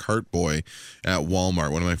work as a cart boy at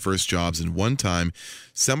Walmart, one of my first jobs, and one time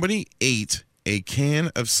somebody ate a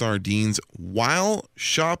can of sardines while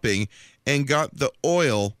shopping and got the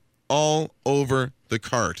oil all over the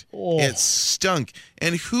cart. Oh. It stunk.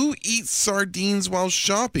 And who eats sardines while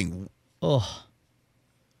shopping? Oh.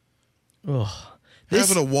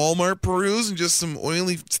 Having a Walmart peruse and just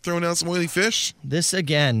throwing out some oily fish? This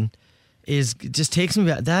again just takes me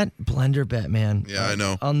back. That blender bet, man. Yeah, I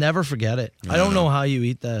know. I'll never forget it. I don't know how you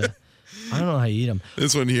eat I don't know how you eat them.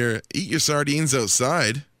 This one here, eat your sardines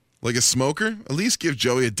outside. Like a smoker, at least give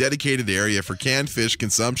Joey a dedicated area for canned fish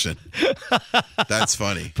consumption. That's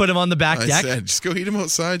funny. Put him on the back deck. I said, just go eat him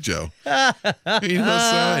outside, Joe. Eat him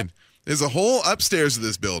outside. There's a whole upstairs of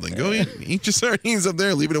this building. Go eat your sardines up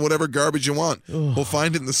there. Leave it in whatever garbage you want. We'll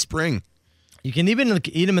find it in the spring. You can even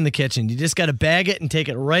eat them in the kitchen. You just got to bag it and take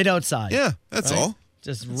it right outside. Yeah, that's all.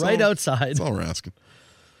 Just right outside. That's all we're asking.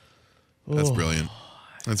 That's brilliant.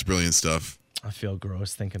 That's brilliant stuff. I feel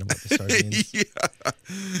gross thinking about the sardines.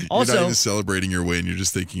 Also, you're not even celebrating your win. You're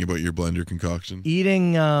just thinking about your blender concoction.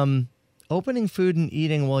 Eating, opening food and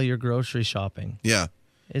eating while you're grocery shopping. Yeah.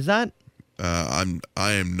 Is that? I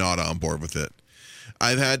am not on board with it.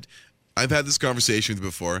 I've had this conversation with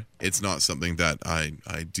before. It's not something that I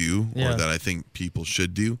do or that I think people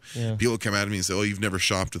should do. Yeah. People come at me and say, "Oh, you've never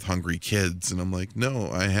shopped with hungry kids," and I'm like,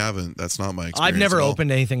 "No, I haven't. That's not my experience." I've never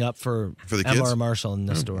opened anything up for the Emma kids? or Marshall in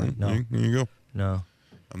the store. No, there you go. No,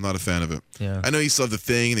 I'm not a fan of it. Yeah, I know you still have the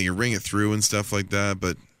thing and you ring it through and stuff like that,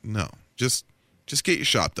 but no, just get your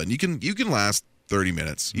shop done. You can last 30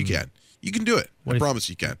 minutes. You can do it. I promise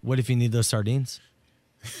you can. What if you need those sardines?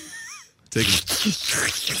 Take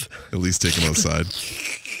him. At least take him outside.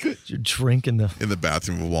 You're drinking in the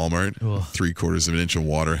bathroom of Walmart. 3/4 of an inch of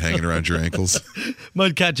water hanging around your ankles.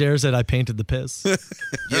 Mudcat Jared said I painted the piss.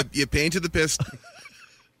 You painted the piss.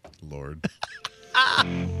 Lord.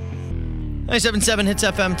 97.7 Hits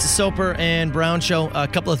FM. It's the Soper and Brown Show. A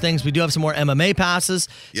couple of things. We do have some more MMA passes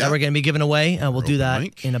that we're going to be giving away. We'll do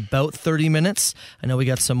that in about 30 minutes. I know we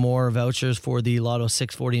got some more vouchers for the Lotto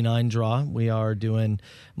 649 draw. We are doing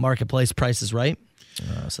Marketplace Prices Right.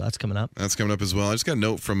 So that's coming up. That's coming up as well. I just got a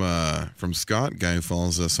note from Scott, guy who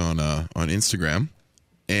follows us on Instagram.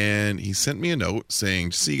 And he sent me a note saying,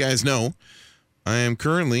 just so you guys know, I am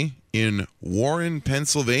currently in Warren,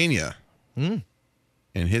 Pennsylvania.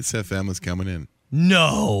 And Hits FM is coming in.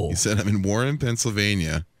 No. He said, I'm in Warren,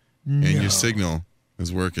 Pennsylvania, and your signal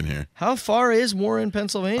is working here. How far is Warren,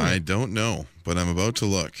 Pennsylvania? I don't know, but I'm about to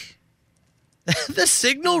look. The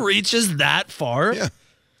signal reaches that far? Yeah.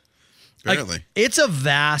 Apparently. Like, it's a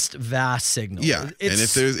vast signal. Yeah, and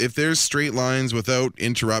if there's straight lines without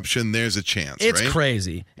interruption, there's a chance, it's right?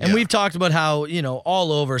 crazy. And we've talked about how,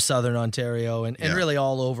 all over Southern Ontario and really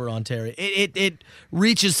all over Ontario, it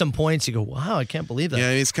reaches some points you go, wow, I can't believe that.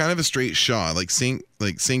 Yeah, it's kind of a straight shot. Like St.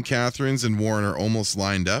 Catharines and Warren are almost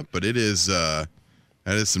lined up, but it is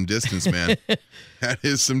that is some distance, man. That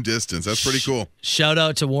is some distance. That's pretty cool. Shout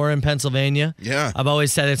out to Warren, Pennsylvania. Yeah. I've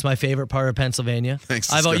always said it's my favorite part of Pennsylvania.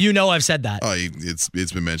 Thanks. I've said that. Oh, it's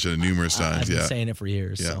been mentioned numerous times. I've been saying it for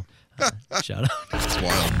years. Yeah. So, shout out. It's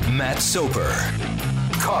wild. Matt Soper,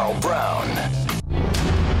 Carl Brown.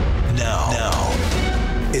 Now,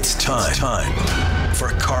 it's time for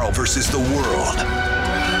Carl versus the world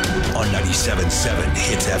on 97.7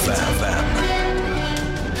 Hits FM.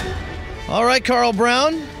 All right, Carl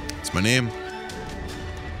Brown. It's my name.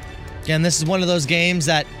 Again, this is one of those games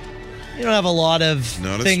that you don't have a lot of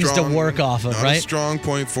things to work off of, not right? A strong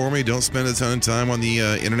point for me. Don't spend a ton of time on the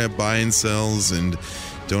internet buy and sells, and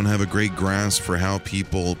don't have a great grasp for how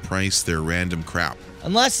people price their random crap.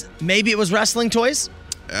 Unless maybe it was wrestling toys?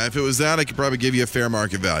 If it was that, I could probably give you a fair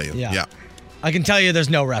market value. Yeah. I can tell you there's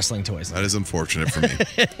no wrestling toys. That is unfortunate for me.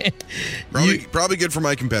 Probably good for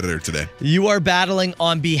my competitor today. You are battling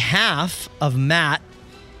on behalf of Matt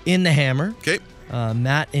in the Hammer. Okay.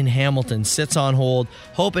 Matt in Hamilton sits on hold,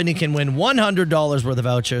 hoping he can win $100 worth of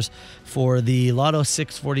vouchers for the Lotto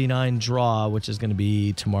 649 draw, which is going to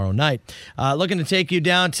be tomorrow night. Looking to take you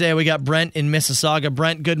down today, we got Brent in Mississauga.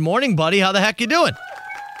 Brent, good morning, buddy. How the heck you doing?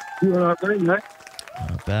 Doing all right, Matt.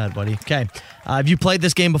 Not bad, buddy. Okay. Have you played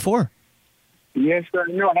this game before? Yes,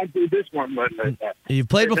 no, I did this one, but you've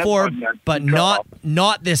played before, but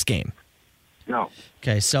not this game. No.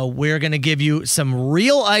 Okay, so we're going to give you some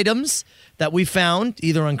real items that we found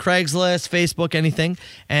either on Craigslist, Facebook, anything,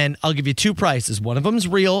 and I'll give you two prices. One of them's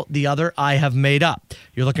real, the other I have made up.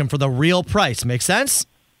 You're looking for the real price. Make sense?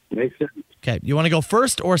 Makes sense. Okay, you want to go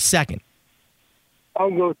first or second? I'll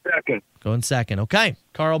go second. Going second. Okay,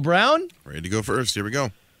 Carl Brown. Ready to go first. Here we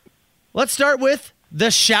go. Let's start with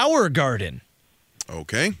the shower garden.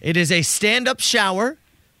 Okay. It is a stand-up shower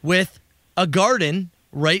with a garden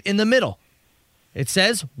right in the middle. It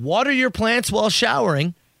says, water your plants while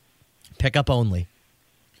showering. Pick up only.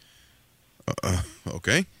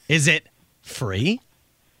 Okay. Is it free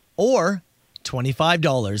or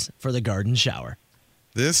 $25 for the garden shower?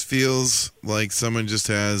 This feels like someone just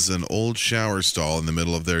has an old shower stall in the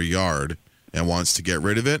middle of their yard and wants to get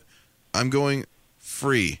rid of it. I'm going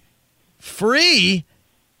free. Free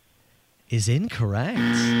is incorrect.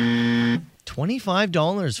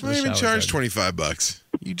 $25 for the shower. I even charge $25.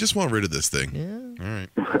 You just want rid of this thing. Yeah. All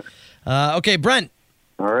right. Okay, Brent.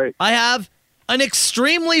 All right. I have an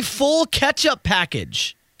extremely full ketchup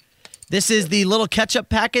package. This is the little ketchup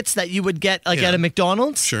packets that you would get at a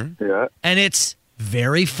McDonald's. Sure. Yeah. And it's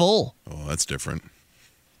very full. Oh, that's different.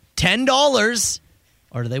 $10,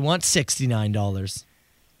 or do they want $69?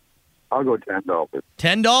 I'll go $10.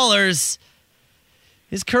 $10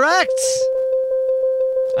 is correct.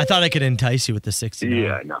 I thought I could entice you with the 69.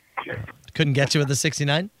 Yeah, no. Couldn't get you with the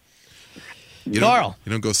 69? Carl.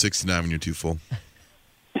 You don't go 69 when you're too full.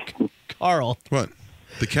 Carl. What?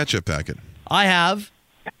 The ketchup packet. I have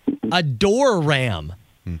a door ram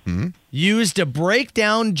used to break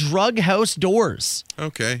down drug house doors.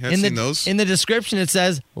 Okay, I've seen those. In the description, it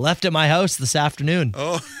says, left at my house this afternoon.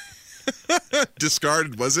 Oh,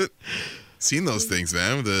 discarded, was it? Seen those things,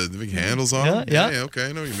 man, with the big handles on them. Yeah. Okay,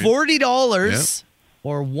 I know what you mean. $40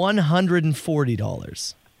 or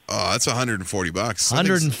 $140. Oh, that's $140.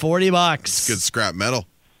 $140. It's good scrap metal.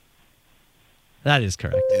 That is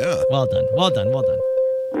correct. Yeah. Well done.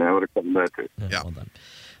 Yeah, I would have come back to it. Yeah. Well done.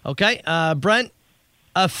 Okay, Brent,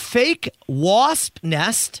 a fake wasp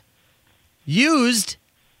nest used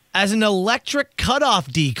as an electric cutoff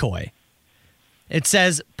decoy. It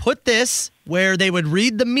says, put this where they would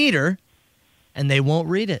read the meter, and they won't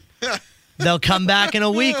read it. They'll come back in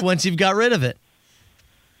a week once you've got rid of it.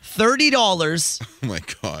 $30 Oh, my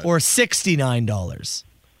God. or $69.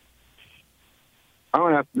 I'm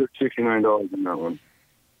going to have to do $69 on that one.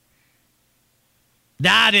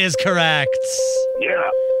 That is correct. Yeah.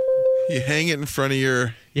 You hang it in front of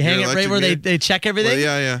your... You hang your it right where electric they check everything?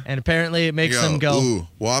 Well, yeah. And apparently it makes You them go, ooh,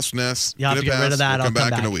 wasp nest. you have to get rid of that. We'll I'll come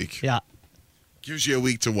back in a week. Yeah. Gives you a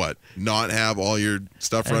week to what? Not have all your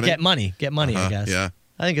stuff And running? get money, I guess. Yeah.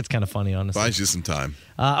 I think it's kind of funny, honestly. Buys you some time.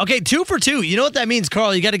 Okay, 2 for 2. You know what that means,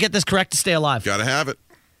 Carl? You got to get this correct to stay alive. Got to have it.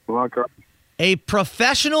 Come on, Carl. A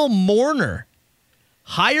professional mourner.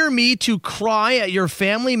 Hire me to cry at your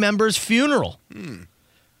family member's funeral.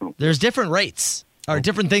 There's different rates or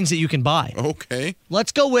different things that you can buy. Okay.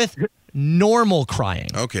 Let's go with normal crying.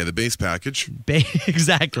 Okay, the base package.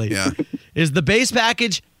 Exactly. Yeah. Is the base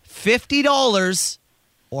package $50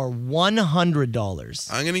 or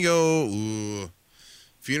 $100? I'm going to go, ooh,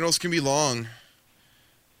 funerals can be long.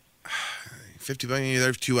 50 bucks,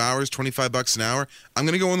 either 2 hours, $25 an hour. I'm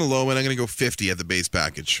going to go on the low end. I'm going to go 50 at the base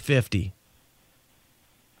package. 50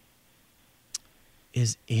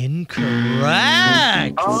 is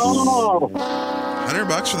incorrect. Oh.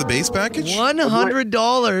 $100 for the base package?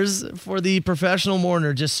 $100 for the professional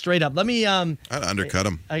mourner, just straight up. Let me I'd undercut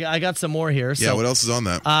them. I got some more here. Yeah, what else is on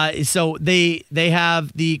that? So they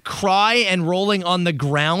have the cry and rolling on the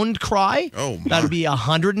ground cry. Oh, my. That'd be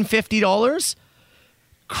 $150.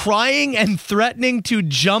 Crying and threatening to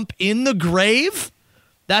jump in the grave.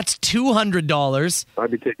 That's $200.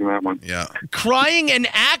 I'd be taking that one. Yeah. Crying and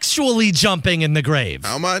actually jumping in the grave.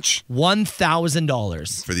 How much?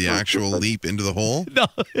 $1,000. For the actual leap into the hole? No.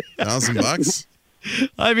 $1,000?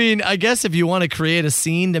 I mean, I guess if you want to create a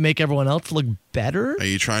scene to make everyone else look better. Are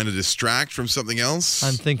you trying to distract from something else?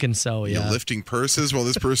 I'm thinking so, yeah. You're lifting purses while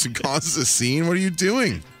this person causes a scene? What are you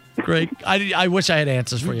doing? Great. I wish I had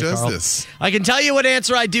answers for Who you, does Carl. this? I can tell you what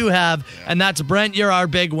answer I do have, and that's Brent. You're our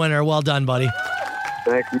big winner. Well done, buddy.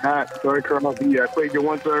 Thanks, Matt. Sorry, Carl. I played you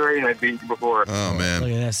once already, and I beat you before. Oh, man. Look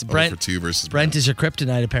at this. 0 Brent, for 2 versus Brent is your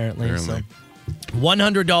kryptonite, apparently. Apparently. So.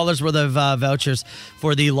 $100 worth of vouchers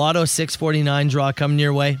for the Lotto 649 draw coming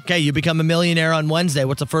your way. Okay, you become a millionaire on Wednesday.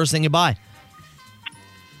 What's the first thing you buy?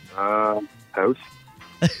 House.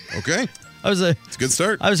 Okay. It's a good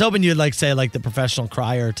start. I was hoping you'd say the professional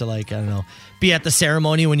crier to I don't know, be at the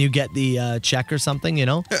ceremony when you get the check or something, you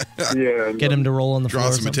know? Yeah. Get him to roll on the floor. Draw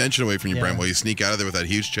or some something. attention away from you, Yeah. Brent, while you sneak out of there with that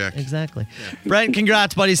huge check. Exactly. Brent,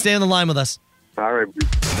 congrats, buddy. Stay on the line with us. All right.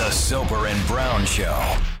 The Soper and Brown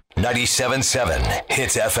Show. 97.7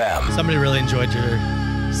 Hits FM. Somebody really enjoyed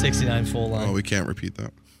your 69 full line. Oh, we can't repeat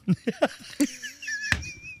that.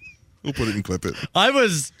 We'll put it and clip it.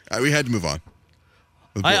 We had to move on.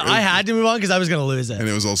 I had to move on because I was going to lose it. And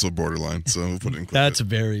it was also borderline, so we'll put it in clip. That's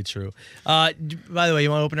very true. By the way, you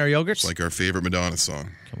want to open our yogurts? It's like our favorite Madonna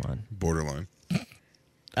song. Come on. Borderline.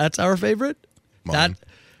 That's our favorite? Mine.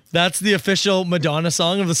 That's the official Madonna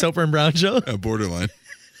song of the Soper and Brown Show? Borderline.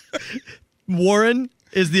 Warren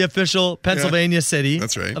is the official Pennsylvania city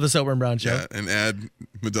That's right. of the Soper and Brown Show. Yeah, and add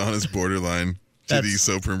Madonna's Borderline to the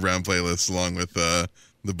Soper and Brown playlist along with The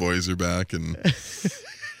Boys Are Back and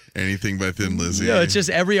anything by Thin Lizzy. No, it's just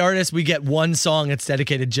every artist, we get one song that's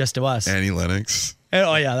dedicated just to us. Annie Lennox.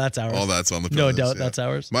 Oh, yeah, that's ours. All that's on the playlist. No doubt, that's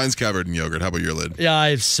ours. Mine's covered in yogurt. How about your lid? Yeah, I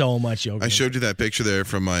have so much yogurt. I showed you that picture there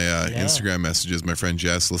from my Instagram messages. My friend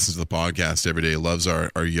Jess listens to the podcast every day, loves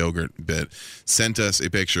our yogurt bit. Sent us a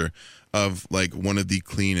picture of one of the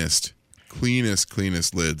cleanest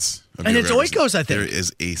lids. And it's Oikos, I think. There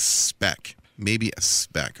is a speck, maybe a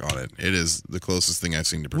speck on it. It is the closest thing I've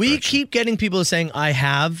seen to perfection. We keep getting people saying, I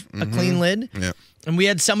have a clean lid. Yeah. And we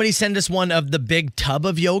had somebody send us one of the big tub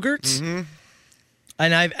of yogurts. Mm-hmm.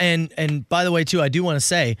 And by the way, too, I do want to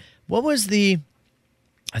say, what was I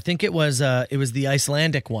think it was the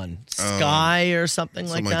Icelandic one, Sky or something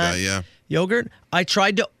like that. Yeah. Yogurt. I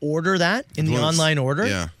tried to order that in the online order.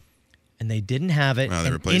 Yeah. And they didn't have it. Wow, they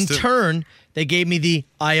And replaced in it? turn, they gave me the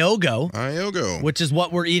Iogo, which is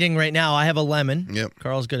what we're eating right now. I have a lemon. Yep.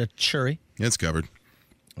 Carl's got a cherry. It's covered.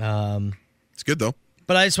 It's good though.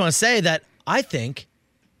 But I just want to say that I think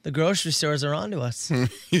the grocery stores are onto us. You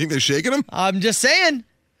think they're shaking them? I'm just saying.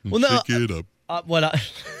 Well, no. Shake it up.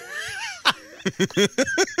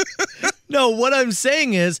 No, what I'm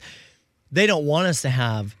saying is they don't want us to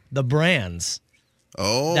have the brands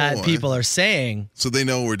that people are saying. So they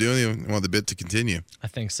know what we're doing. They want the bit to continue. I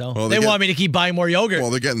think so. Well, they want me to keep buying more yogurt. Well,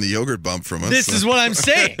 they're getting the yogurt bump from us. This is what I'm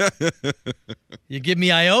saying. You give me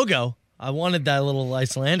Iogo, I wanted that little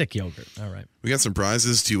Icelandic yogurt. All right. We got some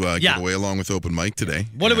prizes to give away along with open mic today.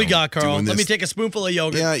 What do we got, Carl? doing Let me this- take a spoonful of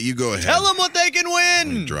yogurt. Yeah, you go ahead. Tell them what they can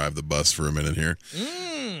win. Drive the bus for a minute here.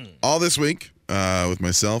 All this week with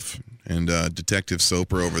myself and Detective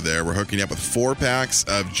Soper over there, we're hooking up with 4 packs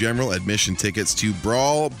of general admission tickets to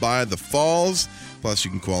Brawl by the Falls. Plus,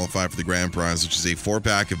 you can qualify for the grand prize, which is a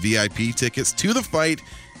 4-pack of VIP tickets to the fight.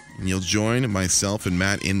 And you'll join myself and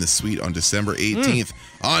Matt in the suite on December 18th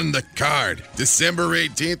on the card. December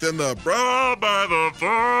 18th in the Brawl by the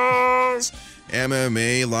Falls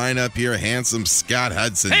MMA lineup here. Handsome Scott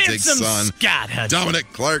Hudson takes on Scott Hudson.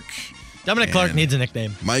 Dominic Clark. Dominic Clark needs a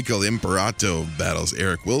nickname. Michael Imperato battles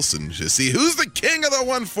Eric Wilson to see who's the king of the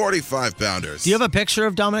 145-pounders. Do you have a picture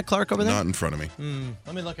of Dominic Clark over there? Not in front of me.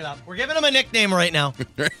 Let me look it up. We're giving him a nickname right now.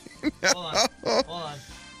 Hold on.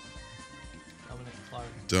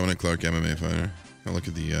 Dominic Clark, MMA fighter. I'll look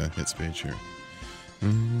at the hits page here.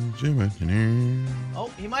 Oh,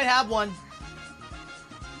 he might have one.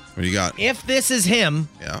 What do you got? If this is him,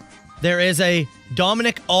 Yeah. there is a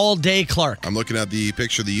Dominic All Day Clark. I'm looking at the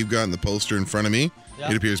picture that you've got in the poster in front of me.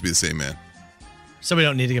 Yeah. It appears to be the same man. So we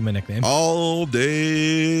don't need to give him a nickname. All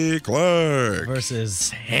Day Clark.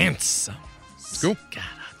 Versus Handsome. Cool.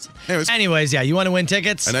 Anyways, yeah, you want to win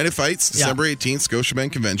tickets? A night of fights, December 18th,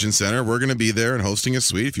 Scotiabank Convention Center. We're going to be there and hosting a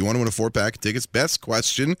suite. If you want to win a 4-pack of tickets, best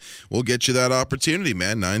question, we'll get you that opportunity,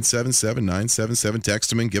 man. 977-977.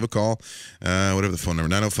 Text them in, give a call. Whatever the phone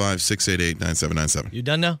number, 905-688-9797. You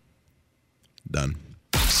done now? Done.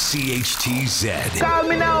 CHTZ. Call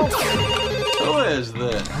me now. Who is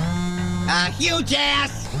this? Huge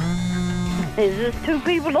ass. Is this 2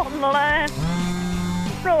 people on the line?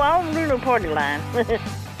 No, I don't do no party line.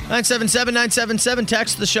 977-977.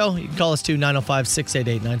 Text the show. You can call us too,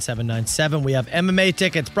 905-688-9797. We have MMA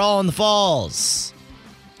tickets, Brawl in the Falls.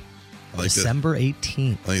 December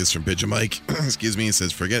 18th. I think it's from Pigeon Mike. Excuse me. He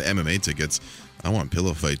says, forget MMA tickets. I want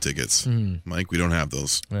pillow fight tickets. Mike, we don't have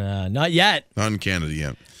those. Not yet. Not in Canada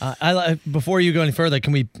yet. Before you go any further,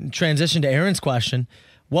 can we transition to Aaron's question?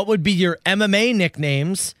 What would be your MMA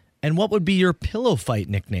nicknames and what would be your pillow fight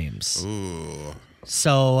nicknames? Ooh.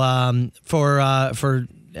 So for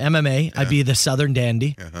MMA, I'd be the Southern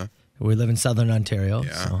Dandy. Uh-huh. We live in Southern Ontario,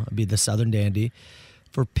 so I'd be the Southern Dandy.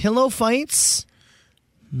 For pillow fights,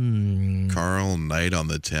 Carl Knight on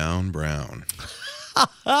the Town Brown.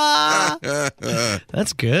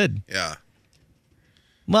 That's good. Yeah.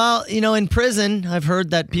 Well, in prison, I've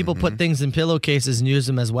heard that people put things in pillowcases and use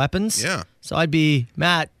them as weapons. Yeah. So I'd be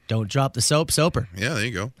Matt. Don't drop the soaper. Yeah, there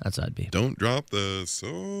you go. That's what I'd be. Don't drop the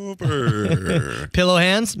soaper. Pillow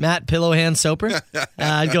hands, Matt. Pillow hands, soaper.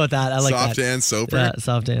 I'd go with that. I like soft that. hands, soaper. Yeah,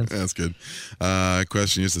 soft hands. That's good.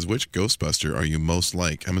 Question here says, which Ghostbuster are you most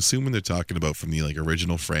like? I'm assuming they're talking about from the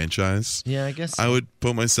original franchise. Yeah, I guess. I would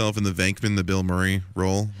put myself in the Venkman, the Bill Murray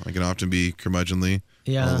role. I can often be curmudgeonly.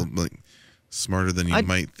 Yeah. Smarter than you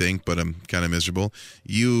might think, but I'm kind of miserable.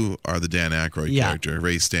 You are the Dan Aykroyd character,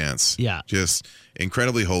 Ray Stantz. Yeah. Just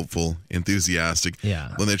incredibly hopeful, enthusiastic.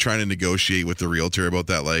 Yeah. When they're trying to negotiate with the realtor about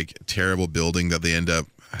that terrible building that they end up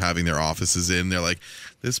having their offices in, they're like,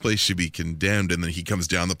 this place should be condemned. And then he comes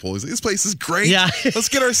down the pole. He's like, this place is great. Yeah. Let's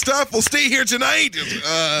get our stuff. We'll stay here tonight.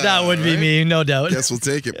 That would be me, no doubt. Guess we'll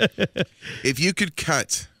take it. If you could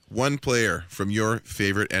cut one player from your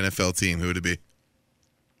favorite NFL team, who would it be?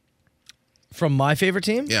 From my favorite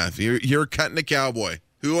team? Yeah, if you're cutting a Cowboy,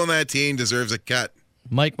 who on that team deserves a cut?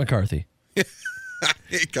 Mike McCarthy.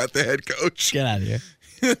 Cut the head coach. Get out of here.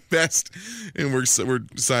 Best. And we're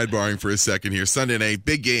sidebarring for a second here. Sunday night,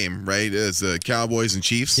 big game, right? It's Cowboys and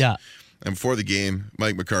Chiefs. Yeah. And before the game,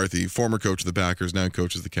 Mike McCarthy, former coach of the Packers, now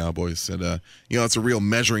coaches the Cowboys, said, it's a real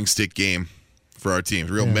measuring stick game for our team.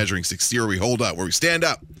 Real measuring stick. See where we hold up, where we stand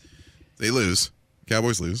up. They lose.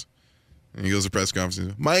 Cowboys lose. And he goes to press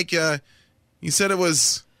conference. Mike, you said it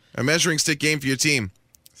was a measuring stick game for your team.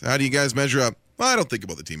 So how do you guys measure up? Well, I don't think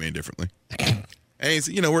about the team any differently. And he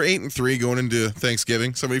said, we're 8-3 going into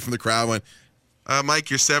Thanksgiving. Somebody from the crowd went,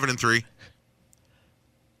 Mike, you're 7-3.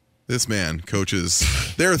 This man coaches.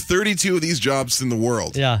 There are 32 of these jobs in the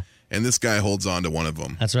world. Yeah. And this guy holds on to one of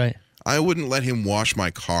them. That's right. I wouldn't let him wash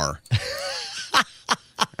my car.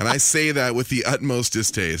 And I say that with the utmost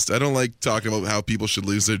distaste. I don't like talking about how people should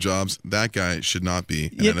lose their jobs. That guy should not be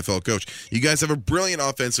an NFL coach. You guys have a brilliant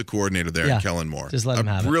offensive coordinator there in Kellen Moore. Just let him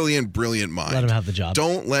have it. Brilliant mind. Let him have the job.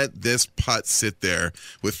 Don't let this putt sit there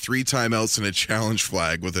with 3 timeouts and a challenge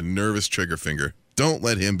flag with a nervous trigger finger. Don't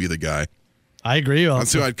let him be the guy. I agree.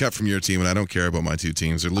 That's who I'd cut from your team, and I don't care about my 2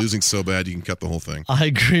 teams. They're losing so bad you can cut the whole thing. I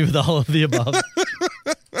agree with all of the above.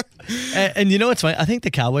 And you know what's funny? I think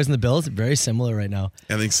the Cowboys and the Bills are very similar right now.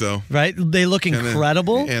 I think so. Right? They look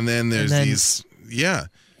incredible. And then there's these, The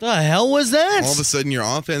hell was that? All of a sudden, your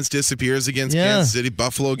offense disappears against Kansas City.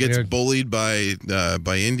 Buffalo gets bullied by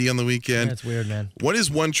Indy on the weekend. That's weird, man. What is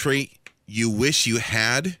one trait you wish you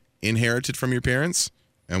had inherited from your parents,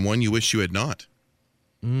 and one you wish you had not?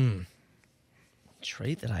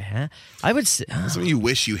 Trait that I had? I would say something you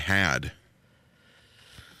wish you had.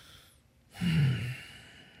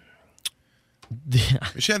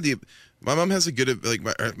 My mom has a good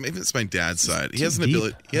maybe it's my dad's side. He has an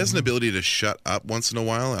ability. He has an ability to shut up once in a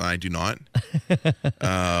while, and I do not.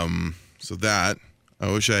 So that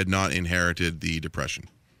I wish I had not inherited the depression.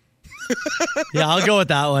 Yeah, I'll go with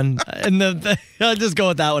that one, and I'll just go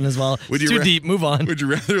with that one as well. It's too deep. Move on. Would you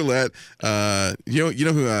rather let you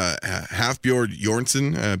know who Halfbjord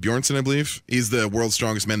Bjornsson, I believe, he's the world's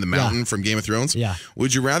strongest man, the Mountain from Game of Thrones. Yeah.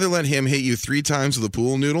 Would you rather let him hit you 3 times with a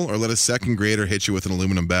pool noodle, or let a second grader hit you with an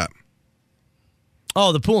aluminum bat?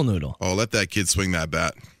 Oh, the pool noodle. Oh, let that kid swing that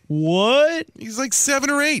bat. What? He's like 7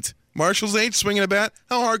 or 8. Marshall's age, swinging a bat.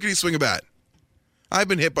 How hard could he swing a bat? I've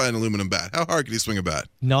been hit by an aluminum bat. How hard could he swing a bat?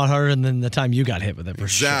 Not harder than the time you got hit with it, for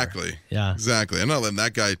exactly. Sure. Yeah. Exactly. I'm not letting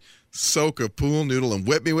that guy soak a pool noodle and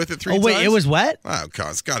whip me with it 3 times. Oh, wait, it was wet? Oh,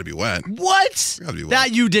 God, it's got to be wet. What? It's got to be wet.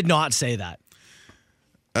 That you did not say that.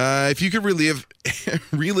 If you could relive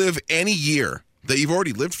any year that you've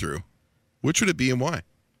already lived through, which would it be and why?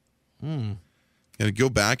 Going to go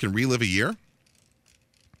back and relive a year?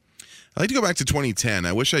 I'd like to go back to 2010.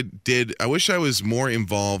 I wish I was more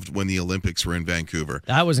involved when the Olympics were in Vancouver.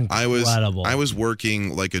 That was incredible. I was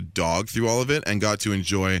working like a dog through all of it and got to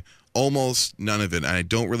enjoy almost none of it. And I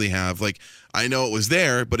don't really have, I know it was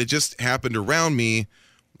there, but it just happened around me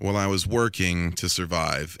while I was working to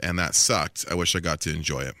survive, and that sucked. I wish I got to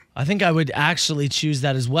enjoy it. I think I would actually choose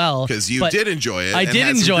that as well. Because you did enjoy it. I did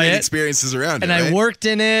enjoy it. Experiences around it. And I worked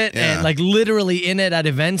in it and literally in it at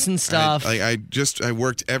events and stuff. I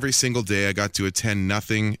worked every single day. I got to attend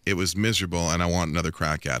nothing. It was miserable, and I want another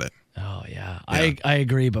crack at it. Oh, yeah. I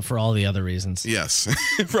agree, but for all the other reasons. Yes.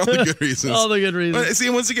 For all the good reasons. All the good reasons. But see,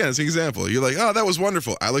 once again, it's an example. You're like, oh, that was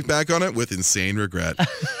wonderful. I look back on it with insane regret.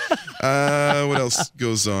 What else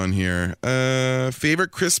goes on here?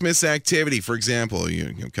 Favorite Christmas activity, for example,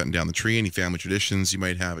 cutting down the tree, any family traditions you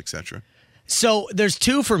might have, etc. So there's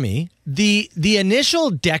 2 for me. The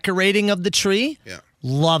initial decorating of the tree. Yeah.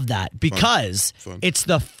 Love that because it's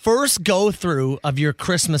the first go through of your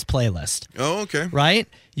Christmas playlist. Oh, okay. Right?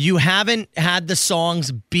 You haven't had the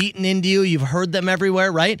songs beaten into you. You've heard them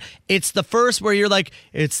everywhere, right? It's the first where you're like,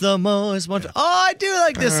 it's the most wonderful. Oh, I do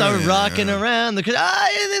like this song, rocking around. This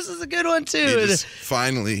is a good one, too.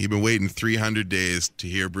 Finally, you've been waiting 300 days to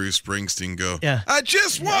hear Bruce Springsteen go, yeah. I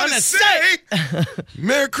just want to say,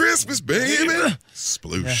 Merry Christmas, baby.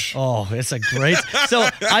 Sploosh. Yeah. Oh, it's a great. So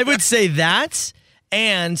I would say that.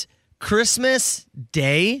 And Christmas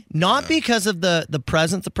Day, not because of the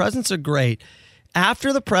presents. The presents are great.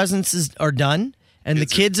 After the presents are done and the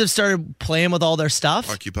kids have started playing with all their stuff.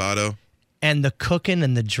 Occupado. And the cooking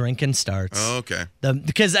and the drinking starts. Oh, okay.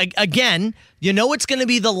 Because, again, you know it's going to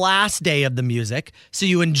be the last day of the music, so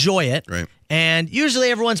you enjoy it. Right. And usually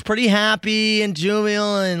everyone's pretty happy and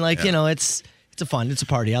jovial and, it's a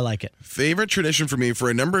party. I like it. Favorite tradition for me for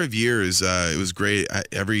a number of years, it was great.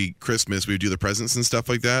 Every Christmas we would do the presents and stuff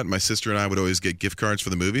like that. My sister and I would always get gift cards for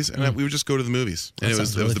the movies, and we would just go to the movies. And it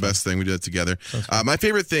was the best thing. We did it together. My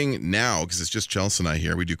favorite thing now, because it's just Chelsea and I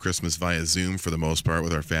here, we do Christmas via Zoom for the most part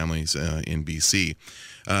with our families in BC.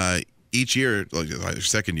 Each year, like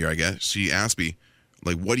second year, I guess, she asked me,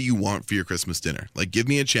 what do you want for your Christmas dinner? Give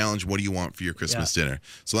me a challenge. What do you want for your Christmas dinner?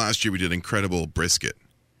 So last year we did incredible brisket.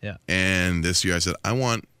 Yeah. And this year I said, I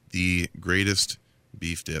want the greatest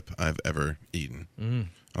beef dip I've ever eaten.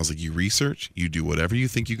 I was like, you research, you do whatever you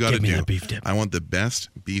think you got to do. Give me that beef dip. I want the best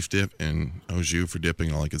beef dip and au jus for dipping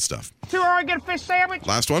and all that good stuff. $2 get a fish sandwich.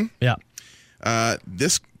 Last one? Yeah.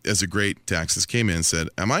 This is a great text. This came in and said,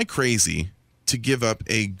 am I crazy to give up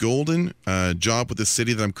a golden job with the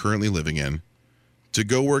city that I'm currently living in to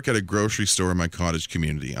go work at a grocery store in my cottage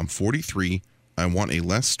community? I'm 43. I want a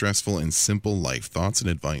less stressful and simple life. Thoughts and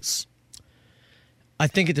advice? I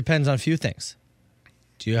think it depends on a few things.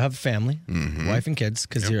 Do you have a family, wife and kids?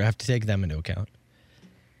 Because you have to take them into account.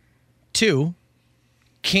 2,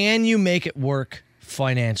 can you make it work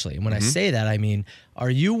financially? And when I say that, I mean, are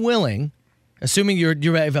you willing, assuming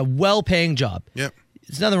you have a well-paying job? Yep.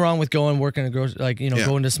 There's nothing wrong with going working a going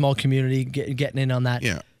to a small community, getting in on that.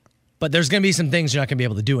 Yeah. But there's going to be some things you're not going to be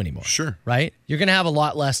able to do anymore. Sure. Right? You're going to have a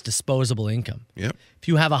lot less disposable income. Yep. If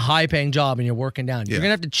you have a high-paying job and you're working down, you're going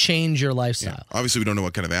to have to change your lifestyle. Obviously, we don't know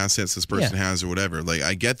what kind of assets this person has or whatever. Like,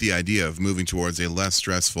 I get the idea of moving towards a less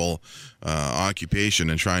stressful occupation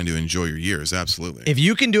and trying to enjoy your years. Absolutely. If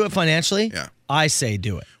you can do it financially, I say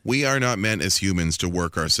do it. We are not meant as humans to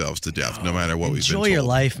work ourselves to death, no matter what we've been told. Enjoy your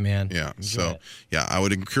life, man. Yeah. I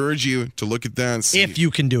would encourage you to look at that. See, if you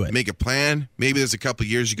can do it. Make a plan. Maybe there's a couple of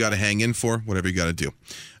years you got to hang in for, whatever you got to do.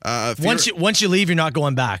 Once you leave, you're not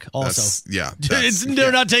going back. Also,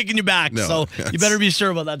 they're not taking you back. No, so you better be sure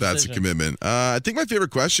about that. That's decision. a commitment. I think my favorite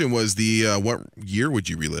question was the what year would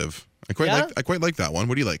you relive? I quite like that one.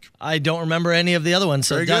 What do you like? I don't remember any of the other ones.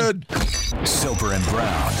 So Very good. Soper and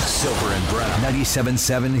Brown.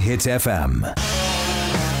 97.7 Hits FM.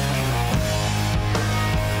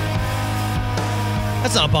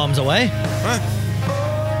 That's not bombs away.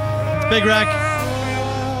 It's Big Rack.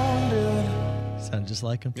 Sound just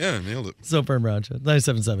like him. Yeah, nailed it. Soper and Brown Show.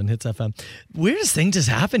 97.7 Hits FM. Weirdest thing just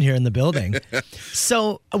happened here in the building.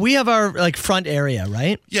 So we have our front area,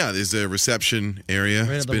 right? Yeah, there's a reception area.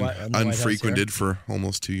 It's been unfrequented for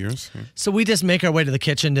almost 2 years. Yeah. So we just make our way to the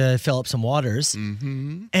kitchen to fill up some waters.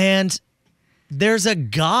 Mm-hmm. And there's a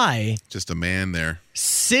guy. Just a man there.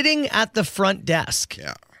 Sitting at the front desk.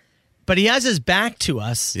 Yeah. But he has his back to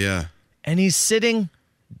us. Yeah. And he's sitting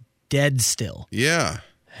dead still. Yeah.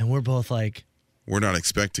 And we're both like... We're not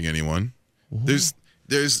expecting anyone. Ooh.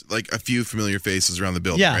 There's like a few familiar faces around the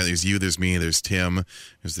building. Yeah. Right? There's you, there's me, there's Tim,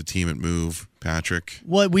 there's the team at Move, Patrick.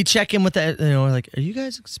 Well, we check in with the, we're like, are you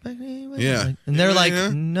guys expecting anyone? Yeah. And they're like,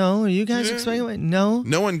 no, are you guys expecting anyone? No.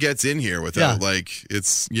 No one gets in here without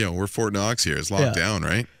it's, we're Fort Knox here. It's locked down,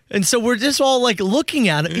 right? And so we're just all like looking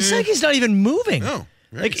at it. It's like he's not even moving. No.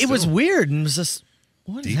 It was weird and it was just,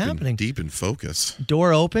 what is happening? Deep in focus.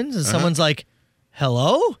 Door opens and someone's like,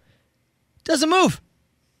 hello? Doesn't move.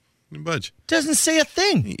 Didn't budge. Doesn't say a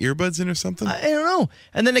thing. Earbuds in or something? I don't know.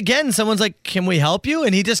 And then again, someone's like, can we help you?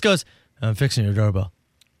 And he just goes, I'm fixing your doorbell.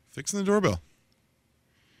 Fixing the doorbell.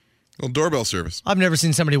 Little doorbell service. I've never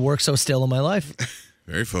seen somebody work so still in my life.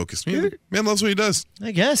 Very focused. Man loves what he does.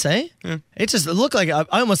 I guess, eh? Yeah. It just looked like, I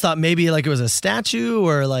almost thought maybe like it was a statue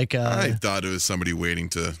or like I thought it was somebody waiting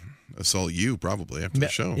to assault you probably after the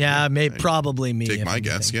show. Yeah, probably me. Take my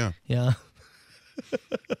guess, yeah. Yeah.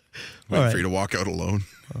 Waiting for you to walk out alone.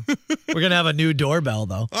 We're going to have a new doorbell,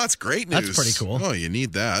 though. Oh, that's great news. That's pretty cool. Oh, you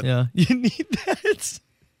need that. Yeah, you need that.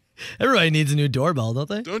 Everybody needs a new doorbell, don't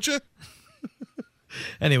they? Don't you?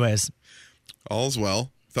 Anyways. All's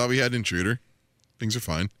well. Thought we had an intruder. Things are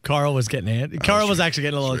fine. Carl was getting it. Carl was actually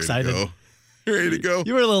getting a little excited. Ready to go.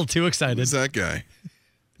 You were a little too excited. Who's that guy?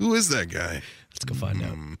 Who is that guy? Let's go find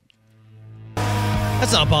out.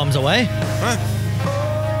 That's not bombs away.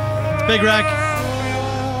 It's Big Rack.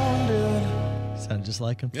 Sound just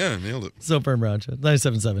like him. Yeah, nailed it. Soper and Brown Show.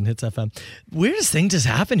 97.7 Hits FM. Weirdest thing just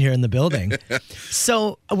happened here in the building.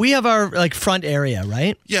 So we have our front area,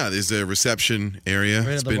 right? Yeah, there's a reception area.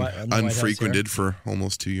 It's been unfrequented for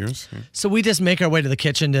almost 2 years. Yeah. So we just make our way to the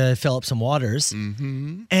kitchen to fill up some waters.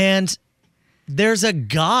 Mm-hmm. And there's a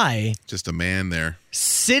guy. Just a man there.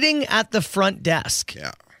 Sitting at the front desk.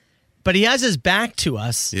 Yeah. But he has his back to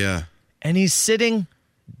us. Yeah. And he's sitting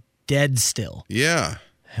dead still. Yeah.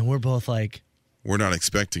 And we're both like... We're not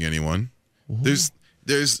expecting anyone. Ooh.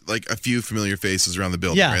 There's like a few familiar faces around the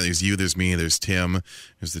building. Yeah. Right? There's you, there's me, there's Tim,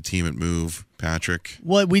 there's the team at Move, Patrick.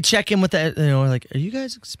 Well, we check in with the, we're like, are you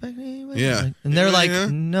guys expecting anyone? Yeah. And they're like,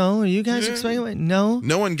 no, are you guys expecting anyone? No.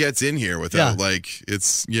 No one gets in here without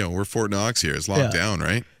it's, we're Fort Knox here. It's locked down,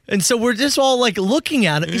 right? And so we're just all like looking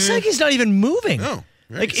at it. It's like he's not even moving. No.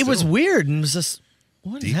 It was weird and it was just,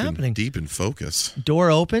 what is happening? Deep in focus. Door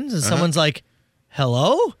opens and someone's like,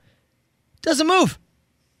 hello? Doesn't move.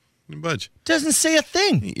 Didn't budge. Doesn't say a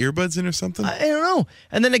thing. Earbuds in or something? I don't know.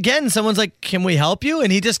 And then again, someone's like, can we help you?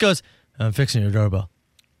 And he just goes, I'm fixing your doorbell.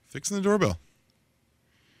 Fixing the doorbell.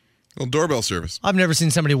 Little doorbell service. I've never seen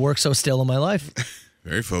somebody work so still in my life.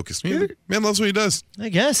 Very focused. Man loves what he does. I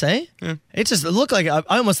guess, eh? Yeah. It just looked like, I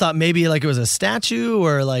almost thought maybe like it was a statue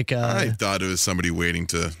or like I thought it was somebody waiting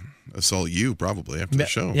to assault you probably after the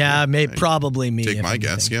show. Yeah, probably me. Take my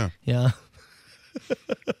guess, yeah. Yeah.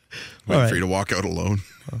 Waiting for you to walk out alone.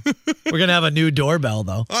 We're going to have a new doorbell,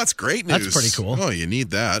 though. Oh, that's great news. That's pretty cool. Oh, you need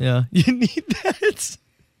that. Yeah, you need that.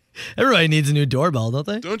 Everybody needs a new doorbell, don't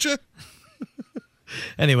they? Don't you?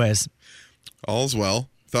 Anyways. All's well.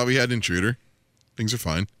 Thought we had an intruder. Things are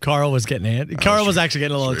fine. Carl was getting it. Carl was actually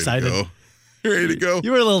getting a little excited. Ready to go.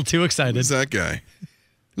 You were a little too excited. Who's that guy?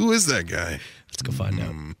 Who is that guy? Let's go find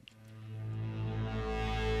out.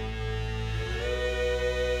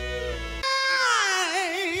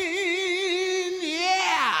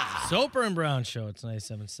 Soper and Brown Show. It's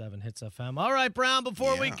 97.7 Hits FM. All right, Brown,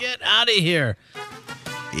 before we get out of here.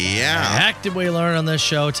 Yeah. What the heck did we learn on this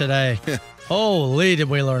show today? Holy, did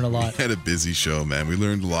we learn a lot. We had a busy show, man. We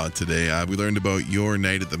learned a lot today. We learned about your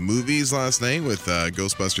night at the movies last night with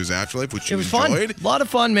Ghostbusters Afterlife, which you enjoyed. Fun. A lot of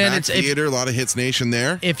fun, man. It's theater, a lot of Hits Nation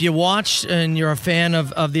there. If you watch and you're a fan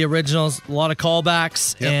of the originals, a lot of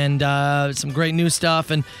callbacks and some great new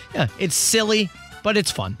stuff. And yeah, it's silly, but it's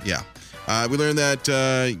fun. Yeah. We learned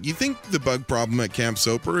that you think the bug problem at Camp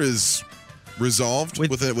Soper is resolved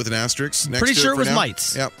with an asterisk next pretty to sure it it was now.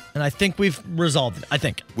 mites. Yep. And I think we've resolved it. I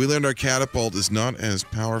think. We learned our catapult is not as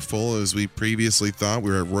powerful as we previously thought.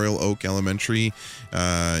 We were at Royal Oak Elementary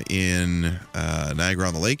in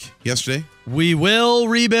Niagara-on-the-Lake yesterday. We will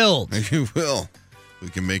rebuild. We will. We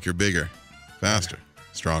can make her bigger, faster,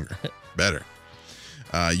 stronger, better.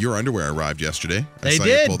 Your underwear arrived yesterday. I saw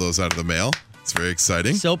you pull those out of the mail. It's very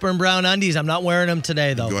exciting. Soper and Brown undies. I'm not wearing them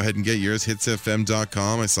today, though. Go ahead and get yours.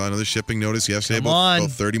 HitsFM.com. I saw another shipping notice yesterday. Come on.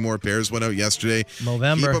 About 30 more pairs went out yesterday.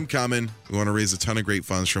 Movember. Keep them coming. We want to raise a ton of great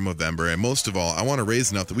funds for Movember. And most of all, I want to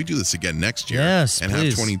raise enough that we do this again next year. Yes, and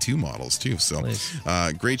please. have 22 models, too. So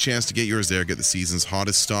great chance to get yours there. Get the season's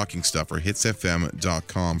hottest stocking stuff or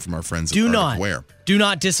HitsFM.com from our friends at Arctic Wear. Do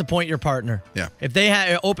not disappoint your partner. Yeah. If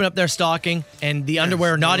they open up their stocking and the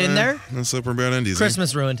underwear not in there, no Soper and Brown undies.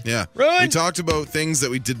 Christmas ruined. Yeah. Ruined. We talked about things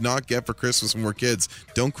that we did not get for Christmas when we were kids.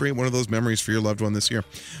 Don't create one of those memories for your loved one this year.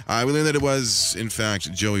 We learned that it was, in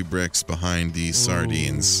fact, Joey Bricks behind these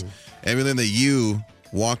sardines. And we learned that you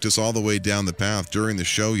walked us all the way down the path during the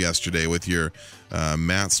show yesterday with your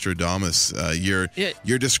Matt Stradamus.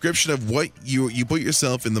 Your description of what you put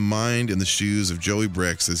yourself in the mind and the shoes of Joey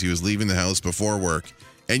Bricks as he was leaving the house before work.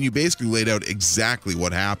 And you basically laid out exactly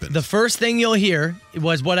what happened. The first thing you'll hear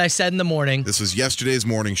was what I said in the morning. This was yesterday's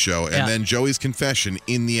morning show, and then Joey's confession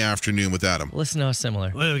in the afternoon with Adam. Listen to how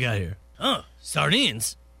similar. What do we got here? Oh,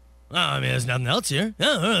 sardines. Oh, I mean, there's nothing else here.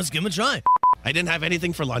 Yeah, let's give them a try. I didn't have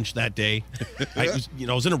anything for lunch that day. I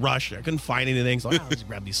was in a rush. I couldn't find anything, so I'll just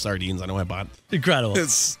grab these sardines. I know I bought. Incredible.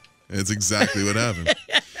 It's exactly what happened.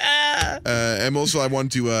 And also, I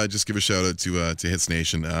wanted to just give a shout out to Hits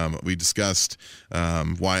Nation. We discussed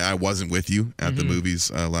why I wasn't with you at the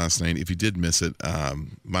movies last night. If you did miss it,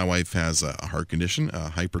 my wife has a heart condition,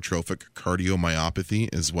 hypertrophic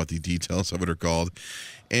cardiomyopathy is what the details of it are called.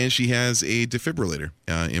 And she has a defibrillator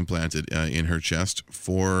implanted in her chest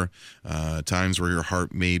for times where her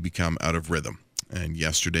heart may become out of rhythm. And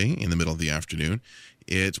yesterday, in the middle of the afternoon,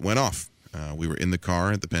 it went off. We were in the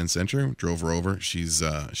car at the Penn Center, drove her over. She's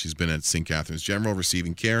been at St. Catharines General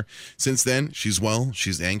receiving care. Since then, she's well.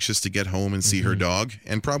 She's anxious to get home and see her dog,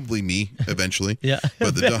 and probably me eventually.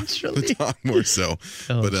 But the dog more so.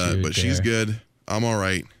 But she's good. I'm all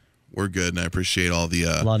right. We're good, and I appreciate all the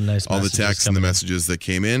texts and the messages that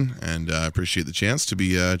came in, and I appreciate the chance to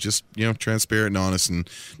be just transparent and honest, and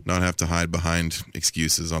not have to hide behind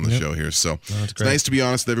excuses on the show here. So it's nice to be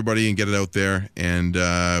honest with everybody and get it out there, and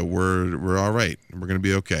we're all right. We're going to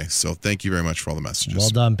be okay. So thank you very much for all the messages. Well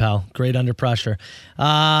done, pal. Great under pressure.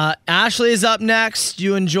 Ashley is up next.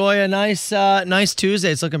 You enjoy a nice Tuesday.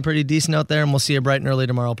 It's looking pretty decent out there, and we'll see you bright and early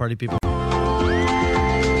tomorrow, party people.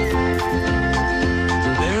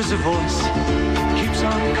 There's a voice keeps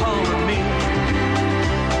on calling me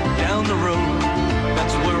down the road.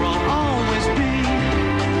 That's where I'll always be.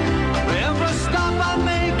 Every stop I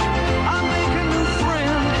make a new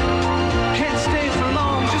friend. Can't stay for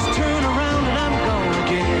long, just turn around and I'm gone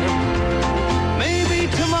again. Maybe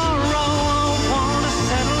tomorrow I'll wanna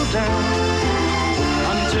settle down.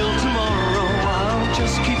 Until tomorrow I'll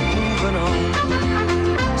just keep moving on.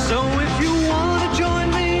 So if you wanna join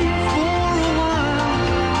me for a while,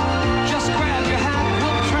 just grab your hat,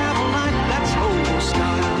 we'll travel like that's old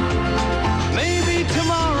style. Maybe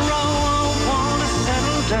tomorrow I'll wanna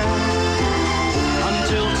settle down.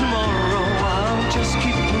 Until tomorrow I'll just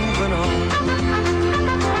keep moving on.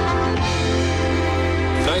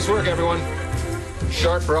 Nice work, everyone.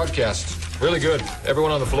 Sharp broadcast. Really good.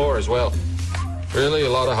 Everyone on the floor as well. Really a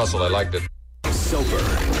lot of hustle. I liked it. Soper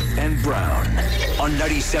and Brown on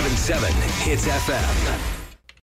 97.7 Hits FM.